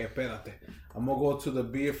 Man. Okay, espérate. I'm gonna go to the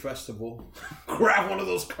beer festival, grab one of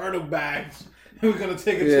those carton bags. We're gonna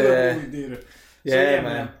take it to the movie theater. Yeah,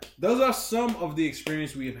 man. Those are some of the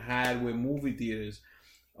experience we've had with movie theaters.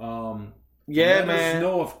 Let us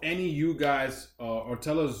know if any of you guys or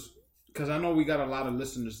tell us, because I know we got a lot of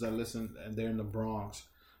listeners that listen and they're in the Bronx,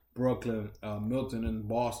 Brooklyn, Milton, and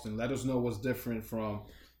Boston. Let us know what's different from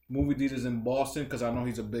movie theaters in Boston, because I know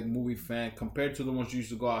he's a big movie fan compared to the ones you used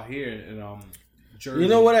to go out here in Jersey. You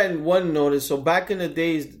know what I noticed? So back in the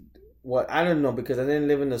days. What I don't know because I didn't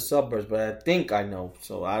live in the suburbs, but I think I know.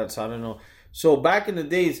 So I don't know. So back in the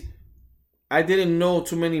days, I didn't know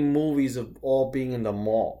too many movies of all being in the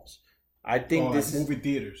malls. I think this movie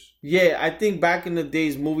theaters. Yeah, I think back in the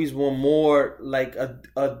days, movies were more like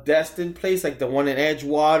a destined place, like the one in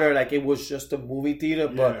Edgewater. Like it was just a movie theater.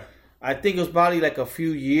 But I think it was probably like a few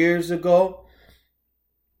years ago.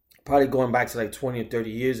 Probably going back to like 20 or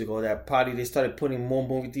 30 years ago, that probably they started putting more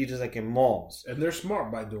movie theaters like in malls. And they're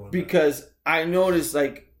smart by doing that. Because I noticed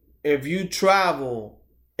like if you travel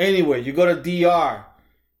anywhere, you go to DR,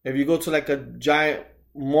 if you go to like a giant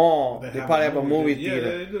mall, they probably have a movie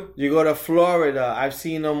theater. Yeah, they do. You go to Florida, I've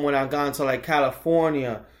seen them when I've gone to like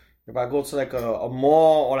California. If I go to like a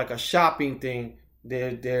mall or like a shopping thing,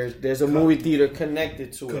 there's a movie theater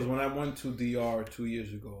connected to it. Because when I went to DR 2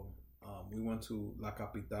 years ago, we went to La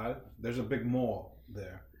Capital. There's a big mall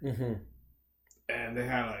there. Mm-hmm. And they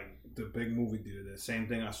had like the big movie theater. The same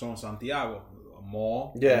thing I saw in Santiago. A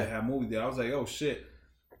mall. Yeah. They had movie theater. I was like, oh shit.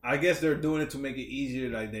 I guess they're doing it to make it easier.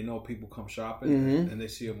 Like they know people come shopping and they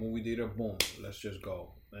see a movie theater. Boom. Let's just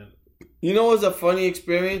go. And you know what's a funny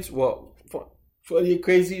experience? Well, funny and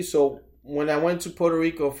crazy. So when I went to Puerto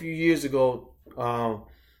Rico a few years ago,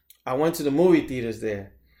 I went to the movie theaters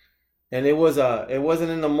there. And it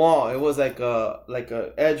wasn't in the mall. It was like a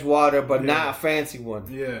Edgewater, but not a fancy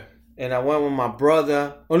one. Yeah. And I went with my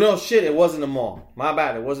brother. Oh no, shit! It wasn't a mall. My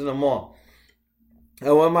bad. It wasn't a mall.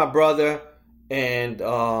 I went with my brother and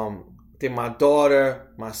then my daughter,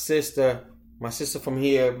 my sister from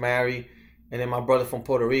here, Mary, and then my brother from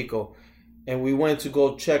Puerto Rico. And we went to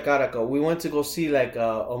go check out we went to go see like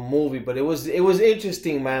a movie, but it was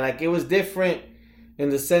interesting, man. Like it was different. In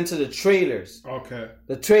the sense of the trailers. Okay.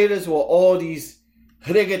 The trailers were all these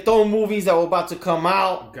reggaeton movies that were about to come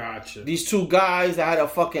out. Gotcha. These two guys that had a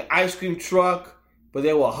fucking ice cream truck, but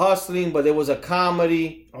they were hustling, but there was a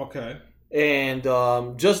comedy. Okay. And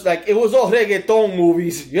just like, it was all reggaeton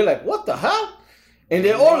movies. You're like, what the hell? And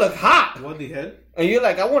they all look hot. What the hell? And you're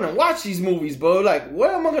like, I want to watch these movies, but like,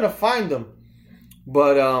 where am I going to find them?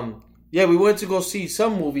 But, yeah, we went to go see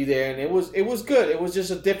some movie there, and it was good. It was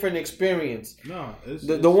just a different experience. No,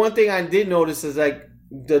 the one thing I did notice is like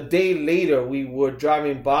the day later we were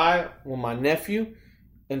driving by with my nephew,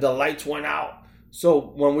 and the lights went out. So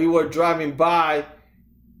when we were driving by,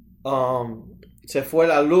 se fue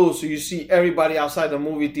la luz. So you see everybody outside the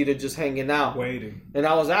movie theater just hanging out, waiting. And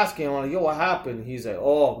I was asking him, I'm like, yo, what happened? He's like,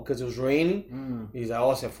 oh, because it was raining. He's like,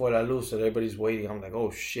 oh, se fue la luz. So everybody's waiting. I'm like,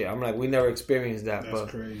 oh shit. I'm like, we never experienced that.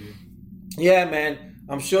 That's crazy. Yeah, man.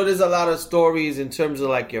 I'm sure there's a lot of stories in terms of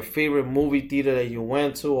like your favorite movie theater that you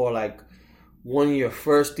went to, or like one of your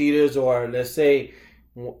first theaters, or let's say,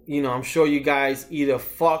 you know, I'm sure you guys either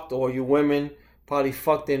fucked or you women probably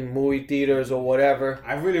fucked in movie theaters or whatever.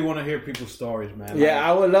 I really want to hear people's stories, man. Yeah, like,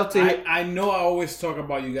 I would love to. I know I always talk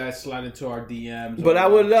about you guys sliding to our DMs, but I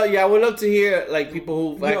would love to hear like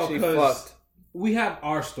people who've actually fucked. We have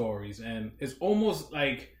our stories, and it's almost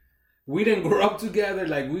like we didn't grow up together.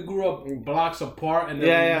 Like we grew up blocks apart, and then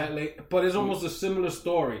we met, like, but it's almost a similar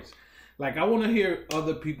stories. Like I want to hear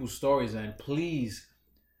other people's stories, and please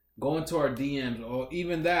go into our DMs, or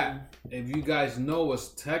even that if you guys know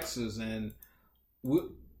us, text us, and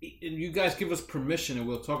you guys give us permission, and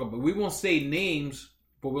we'll talk about it. We won't say names,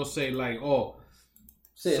 but we'll say like,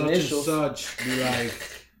 say such initials. And such, be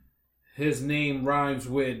like, his name rhymes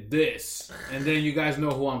with this, and then you guys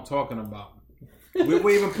know who I'm talking about.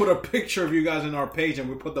 We even put a picture of you guys in our page, and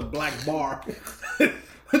we put the black bar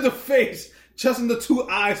with the face, just in the 2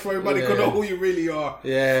 eyes, for everybody to know who you really are.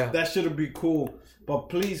 Yeah, that should be cool. But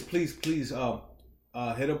please, hit us up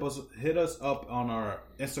on our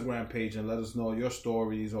Instagram page and let us know your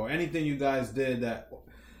stories or anything you guys did that.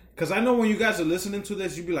 Because I know when you guys are listening to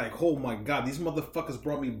this, you'd be like, oh my God, these motherfuckers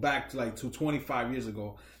brought me back to 25 years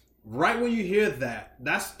ago. Right when you hear that,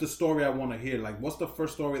 that's the story I want to hear. Like, what's the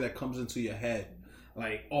first story that comes into your head?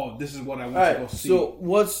 Like, oh, this is what I want to go see. So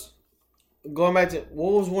going back to,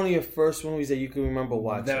 what was one of your first movies that you can remember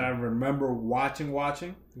watching? That I remember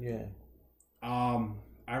watching? Yeah.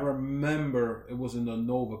 I remember it was in the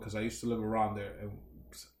Nova because I used to live around there. And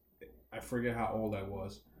I forget how old I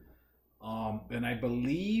was. And I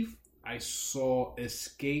believe I saw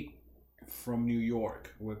Escape from New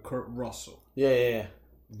York with Kurt Russell. Yeah.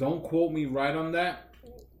 Don't quote me right on that,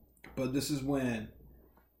 but this is when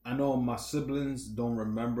I know my siblings don't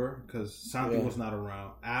remember because Santi was not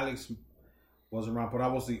around. Alex was around, but I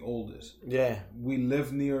was the oldest. Yeah. We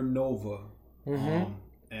lived near Nova. Mm-hmm.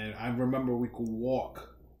 And I remember we could walk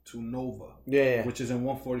to Nova, which is in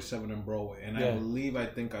 147 in Broadway. And I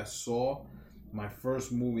think I saw my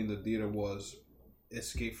first movie in the theater was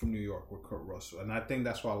Escape from New York with Kurt Russell. And I think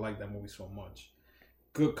that's why I like that movie so much.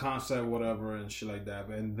 Good concept, whatever, and shit like that.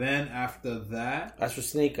 And then after that... That's for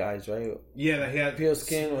Snake Eyes, right? Yeah, that he had... Pale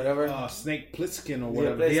Skin, whatever. Snake Plissken or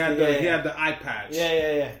whatever. He had the eye patch.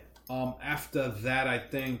 Yeah. After that, I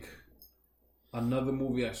think another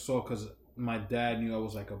movie I saw, because my dad knew I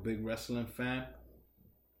was like a big wrestling fan.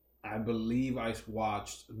 I believe I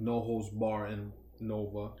watched No Holds Bar in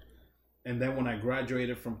Nova. And then when I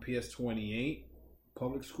graduated from PS28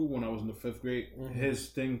 public school, when I was in the 5th grade, his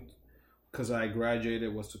thing, because I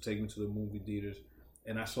graduated, was to take me to the movie theaters.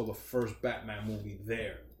 And I saw the first Batman movie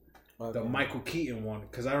there. Okay. The Michael Keaton one.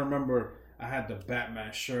 Because I remember I had the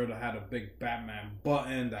Batman shirt. I had a big Batman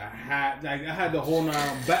button. I had the whole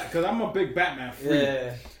nine. Because I'm a big Batman freak.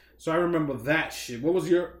 Yeah. So I remember that shit. What was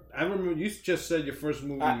your... I remember you just said your first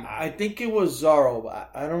movie. I think it was Zorro.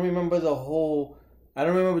 But I don't remember the whole... I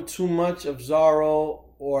don't remember too much of Zorro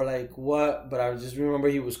or like what. But I just remember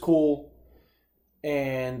he was cool.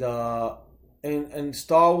 And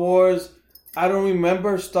Star Wars... I don't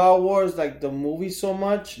remember Star Wars, like the movie, so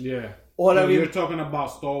much. Yeah. You're talking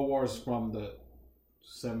about Star Wars from the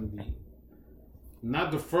 70s.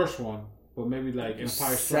 Not the first one, but maybe like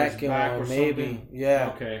Empire Strikes Back or maybe. Something.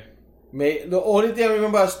 Yeah. Okay. The only thing I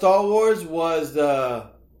remember about Star Wars was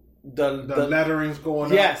the letterings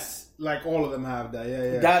going up. Yes. Like all of them have that.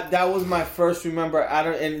 Yeah. That was my first remember.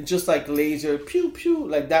 And just like laser, pew pew,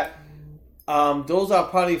 like that. Those are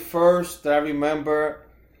probably first that I remember.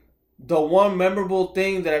 The one memorable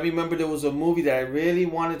thing that I remember, there was a movie that I really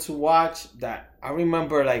wanted to watch that I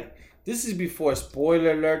remember, like, this is before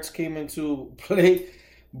spoiler alerts came into play,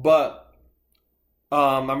 but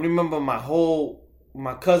I remember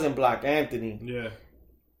my cousin Black Anthony. Yeah.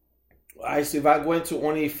 If I went to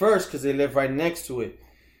only first because they live right next to it.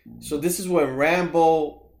 So this is when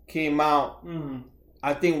Rambo came out. Mm-hmm.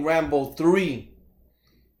 I think Rambo 3.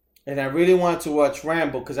 And I really wanted to watch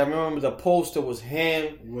Rambo because I remember the poster was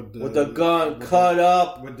him with the gun cut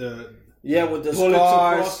up. With the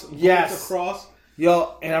scars. Yes. Across.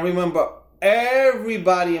 Yo, and I remember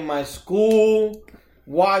everybody in my school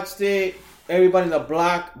watched it. Everybody in the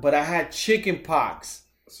block. But I had chicken pox.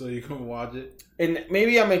 So you couldn't watch it? And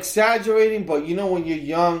maybe I'm exaggerating, but you know when you're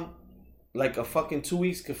young, like a fucking 2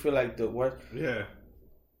 weeks could feel like the worst. Yeah.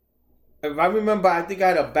 If I remember, I think I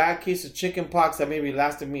had a bad case of chicken pox that maybe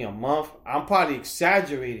lasted me a month. I'm probably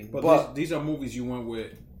exaggerating. But these are movies you went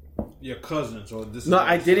with your cousins or this? No,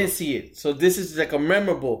 I didn't see it. So this is like a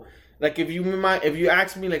memorable. Like if you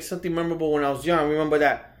ask me like something memorable when I was young, I remember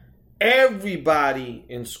that everybody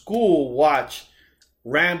in school watched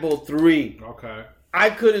Rambo 3. Okay.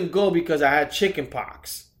 I couldn't go because I had chicken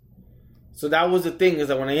pox. So that was the thing, is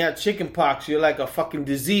that when you had chicken pox, you're like a fucking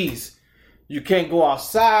disease. You can't go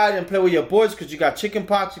outside and play with your boys because you got chicken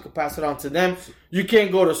pox. You can pass it on to them. You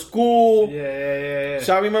can't go to school. Yeah.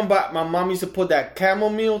 So I remember my mom used to put that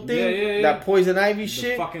chamomile thing, that poison ivy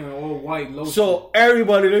shit. Fucking old white lotion. So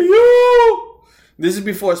everybody like, yo! This is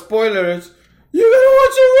before spoilers. You gotta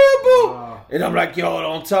watch a Rambo! And I'm like, yo,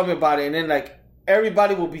 don't tell me about it. And then like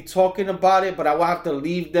everybody will be talking about it, but I will have to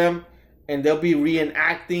leave them and they'll be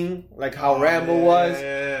reenacting like how Rambo was.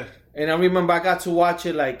 Yeah. And I remember I got to watch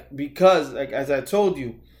it like, because like as I told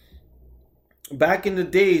you, back in the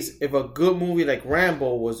days, if a good movie like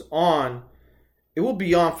Rambo was on, it would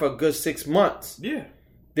be on for a good 6 months. Yeah.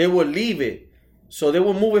 They would leave it. So they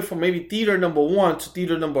would move it from maybe theater number 1 to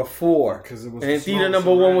theater number 4. Because it was, and then theater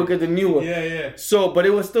number 1 would get the new one. Yeah. So, but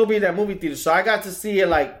it would still be that movie theater. So I got to see it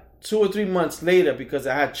like 2 or 3 months later because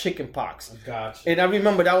I had chicken pox. Gotcha. And I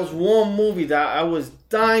remember that was one movie that I was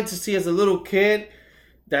dying to see as a little kid.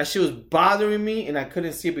 That shit was bothering me, and I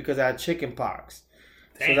couldn't see it because I had chicken pox.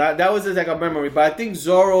 Damn. So that was just like a memory. But I think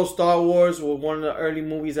Zorro, Star Wars were one of the early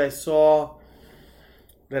movies I saw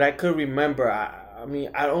that I could remember. I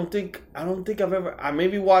mean, I don't think I've ever. I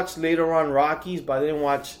maybe watched later on Rockies, but I didn't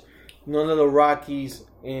watch none of the Rockies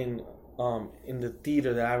in the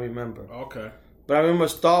theater that I remember. Okay. But I remember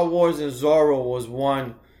Star Wars and Zorro was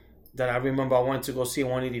one that I remember I went to go see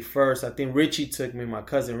 181st. I think Richie took me, my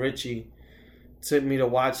cousin Richie took me to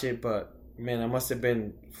watch it, but man, I must have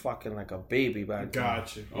been fucking like a baby back then.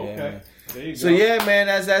 Gotcha. Yeah, Okay. man. There you go. So yeah, man,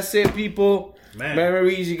 that's it, people. Man.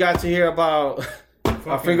 Memories you got to hear about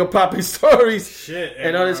our finger popping stories. Shit.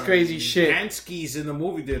 And all this crazy shit. Hanskies in the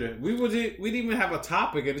movie theater. We didn't even have a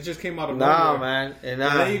topic, and it just came out of Nah, nowhere. man. And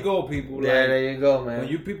there you go, people. Yeah, like, there you go, man. When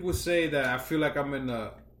you people say that I feel like I'm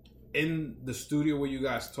in the studio where you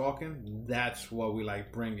guys talking, that's what we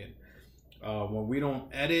like bringing. When we don't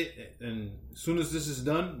edit, and as soon as this is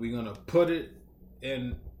done, we're gonna put it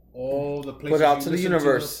in all the places. Put it out to the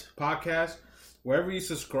universe. To the podcast, wherever you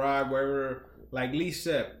subscribe, wherever, like Lee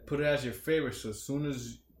said, put it as your favorite. So as soon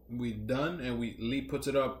as we're done, and Lee puts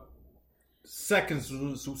it up seconds,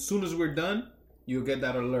 as soon as we're done, you'll get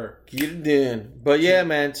that alert. Get it done. But yeah,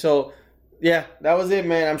 man. So yeah, that was it,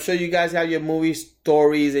 man. I'm sure you guys have your movie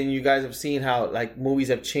stories, and you guys have seen how like movies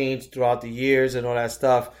have changed throughout the years and all that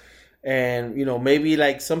stuff. And you know, maybe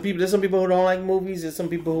like there's some people who don't like movies, there's some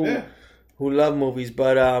people who love movies,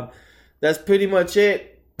 but that's pretty much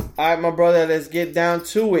it. All right, my brother, let's get down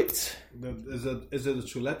to it. Is it the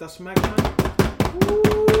Chuleta Smackdown?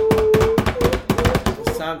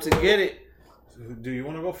 It's time to get it. Do you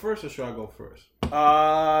want to go first, or should I go first?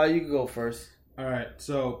 You can go first. All right,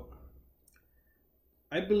 so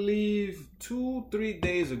I believe 2-3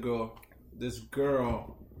 days ago, this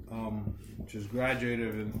girl just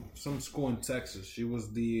graduated in some school in Texas. She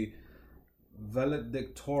was the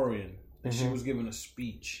valedictorian, and she was giving a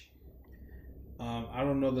speech. I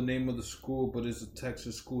don't know the name of the school, but it's a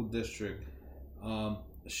Texas school district.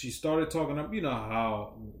 She started talking up, you know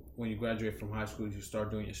how when you graduate from high school, you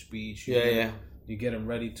start doing your speech. You get them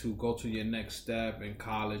ready to go to your next step in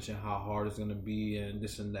college and how hard it's going to be and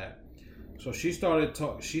this and that. So she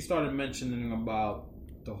started mentioning about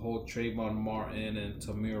the whole Trayvon Martin and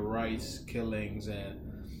Tamir Rice killings, and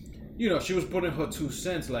you know, she was putting her 2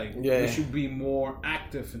 cents like we should be more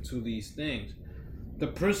active into these things. The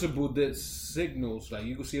principal did signals, like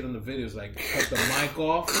you can see it on the videos, like cut the mic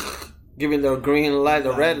off, giving the green light,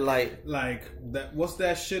 the red light, like that. What's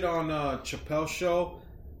that shit on Chappelle show?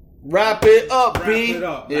 Wrap it up, Wrap B. it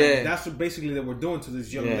up. Yeah, like, that's what basically they were doing to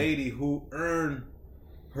this young lady who earned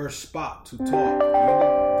her spot to talk. You're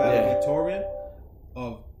the valedictorian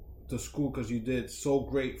of the school because you did so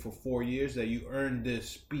great for 4 years that you earned this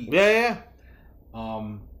speech.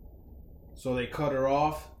 So they cut her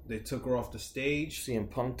off. They took her off the stage. CM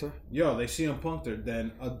Punked her? Yo, they CM Punked her.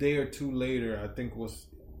 Then a day or two later, I think it was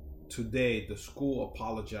today, the school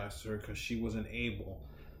apologized to her because she wasn't able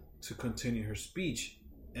to continue her speech.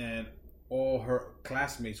 And all her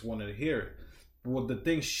classmates wanted to hear it. Well, the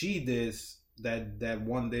thing she did is that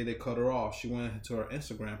one day they cut her off. She went into her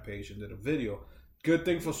Instagram page and did a video. Good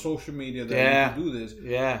thing for social media that you do this.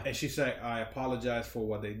 Yeah. And she said, I apologize for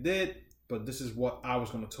what they did, but this is what I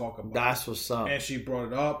was going to talk about. That's what's up. And she brought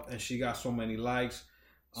it up, and she got so many likes.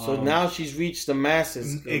 So now she's reached the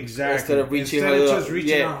masses. Exactly. Instead of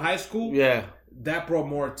reaching her high school. Yeah. That brought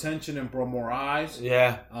more attention and brought more eyes.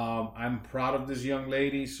 Yeah. I'm proud of this young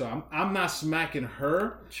lady. So I'm not smacking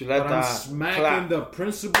her. But I'm smacking the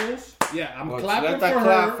principals. Yeah, I'm clapping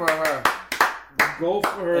clap for her. Go for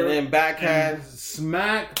her. And then backhand. And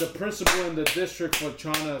smack the principal in the district for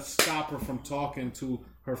trying to stop her from talking to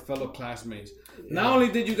her fellow classmates. Not only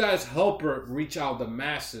did you guys help her reach out the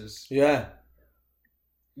masses. Yeah.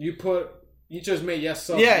 You just made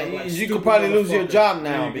yourself. Yeah, like you could probably lose your job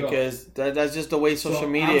now you because that's just the way social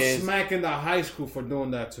media is. I'm smacking the high school for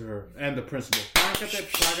doing that to her and the principal.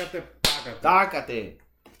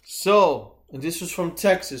 So, and this was from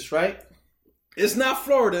Texas, right? It's not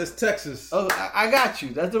Florida, it's Texas. Oh, I got you.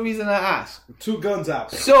 That's the reason I asked. 2 guns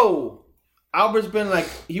out. So, Albert's been like,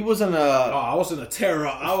 he was on I was in a terror.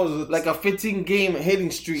 I was like a 15-game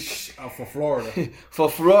hitting streak. For Florida. For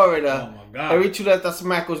Florida. Oh, my God. Every Chuleta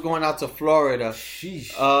Smack was going out to Florida.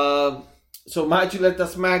 Sheesh. So, my Chuleta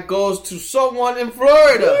Smack goes to someone in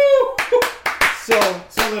Florida. So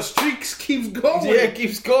the streak keeps going. Yeah, it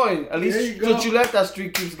keeps going. At least the Chuleta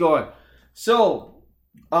streak keeps going. So,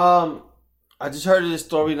 I just heard of this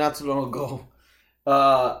story not too long ago.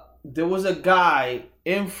 There was a guy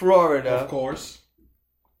in Florida, of course,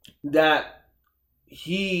 that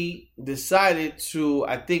he decided to,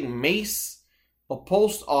 I think, mace a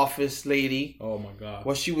post office lady. Oh my God!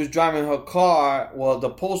 While she was driving her car, well, the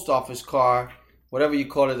post office car, whatever you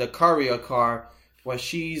call it, the courier car, where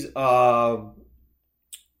she's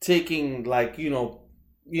taking, like,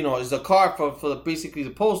 is a car for basically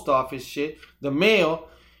the post office shit, the mail.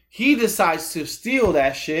 He decides to steal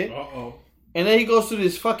that shit. Uh-oh. And then he goes through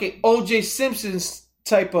this fucking O.J. Simpson's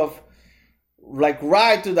type of, like,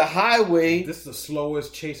 ride through the highway. This is the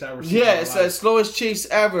slowest chase I ever seen. Yeah, it's the slowest chase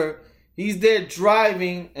ever. He's there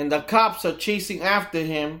driving, and the cops are chasing after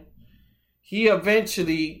him. He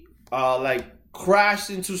eventually, crashed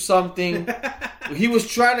into something. He was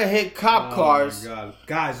trying to hit cop cars. Oh, my God.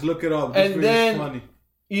 Guys, look it up. This is funny.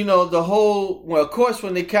 Of course,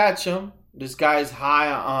 when they catch him, this guy's high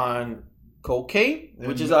on cocaine,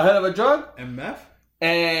 which is a hell of a drug. And meth?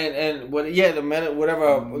 And the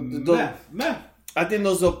whatever. Meth. I think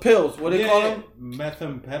those are pills. What do they call them?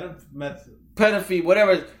 Methamphetamine,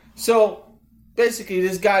 whatever. So, basically,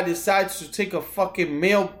 this guy decides to take a fucking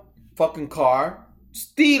mail fucking car,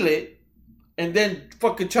 steal it, and then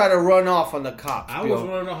fucking try to run off on the cops. I always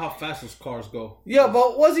want to know how fast those cars go. Yeah,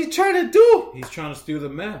 but what's he trying to do? He's trying to steal the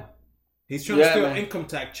mail. He's trying to steal income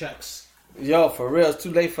tax checks. Yo, for real, it's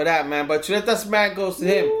too late for that, man. But Chuleta Smack goes to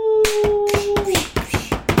him.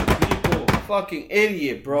 People. Fucking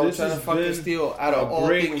idiot, bro. Trying to fucking steal out of all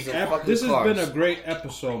things of fucking This has cars. been a great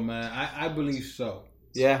episode, man. I believe so.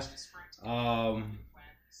 Yeah.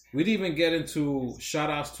 We didn't even get into shout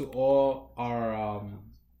outs to all our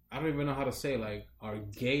I don't even know how to say, like, our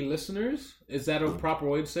gay listeners. Is that a proper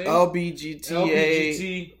way to say it?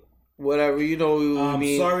 LBGTA. Whatever, I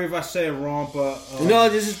mean. Sorry if I say it wrong, but... no,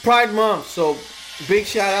 this is Pride Month, so big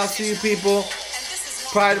shout out to you people.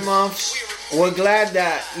 Pride Month. We're glad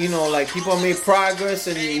that, people made progress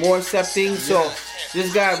and more accepting. So,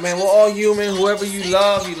 this guy, man, we're all human. Whoever you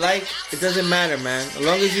love, you like, it doesn't matter, man. As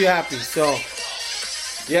long as you're happy. So,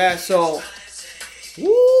 yeah, so...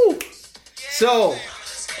 Woo! So,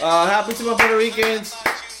 happy to my Puerto Ricans.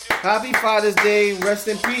 Happy Father's Day. Rest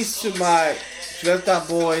in peace to my... Chuleta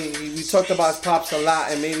boy. We talked about his pops a lot,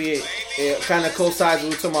 and maybe it kind of coincides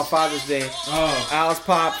with my Father's Day. Al's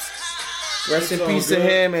pops. Rest in peace to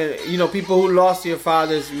him, and people who lost your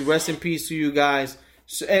fathers. Rest in peace to you guys.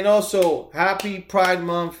 So, and also, happy Pride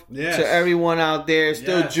Month to everyone out there. It's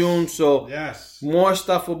still June, so more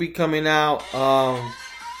stuff will be coming out.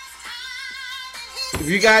 If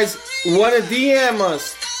you guys want to DM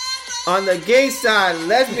us on the gay side,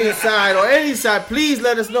 lesbian side, or any side, please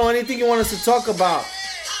let us know anything you want us to talk about.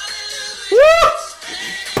 Woo!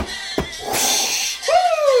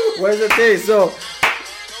 Where's the thing? So,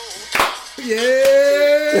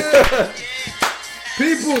 yeah,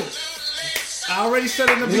 people. I already said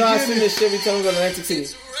in the beginning. I seen this shit every time we go to Atlantic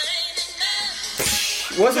City.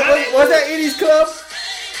 What's that 80s club?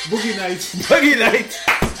 Boogie Nights. Boogie Nights.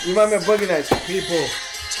 Remind me of Boogie Nights. People.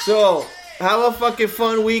 So, have a fucking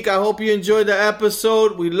fun week. I hope you enjoyed the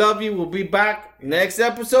episode. We love you. We'll be back next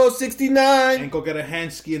episode 69. And go get a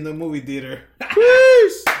handski in the movie theater.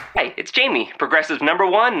 Peace. Hey, it's Jamie, Progressive number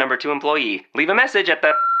 1, number 2 employee. Leave a message at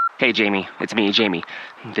the... Hey, Jamie. It's me, Jamie.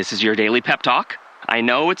 This is your daily pep talk. I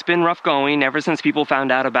know it's been rough going ever since people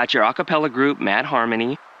found out about your a cappella group, Mad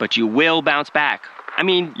Harmony, but you will bounce back. I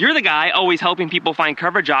mean, you're the guy always helping people find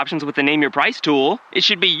coverage options with the Name Your Price tool. It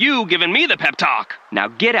should be you giving me the pep talk. Now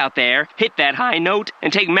get out there, hit that high note,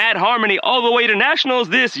 and take Mad Harmony all the way to nationals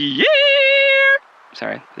this year!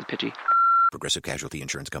 Sorry, it's pitchy. Progressive Casualty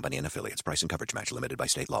Insurance Company and Affiliates. Price and coverage match limited by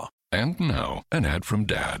state law. And now, an ad from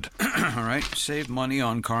Dad. All right, save money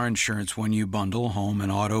on car insurance when you bundle home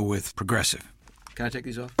and auto with Progressive. Can I take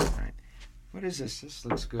these off? All right. What is this? This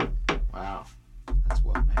looks good. Wow. That's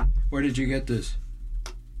well made. Where did you get this?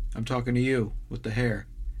 I'm talking to you with the hair.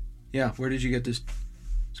 Yeah, where did you get this?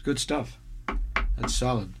 It's good stuff. That's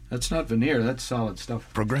solid. That's not veneer, that's solid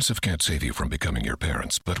stuff. Progressive can't save you from becoming your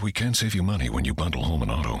parents, but we can save you money when you bundle home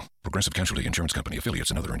and auto. Progressive Casualty Insurance Company,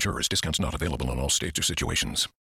 affiliates, and other insurers. Discounts not available in all states or situations.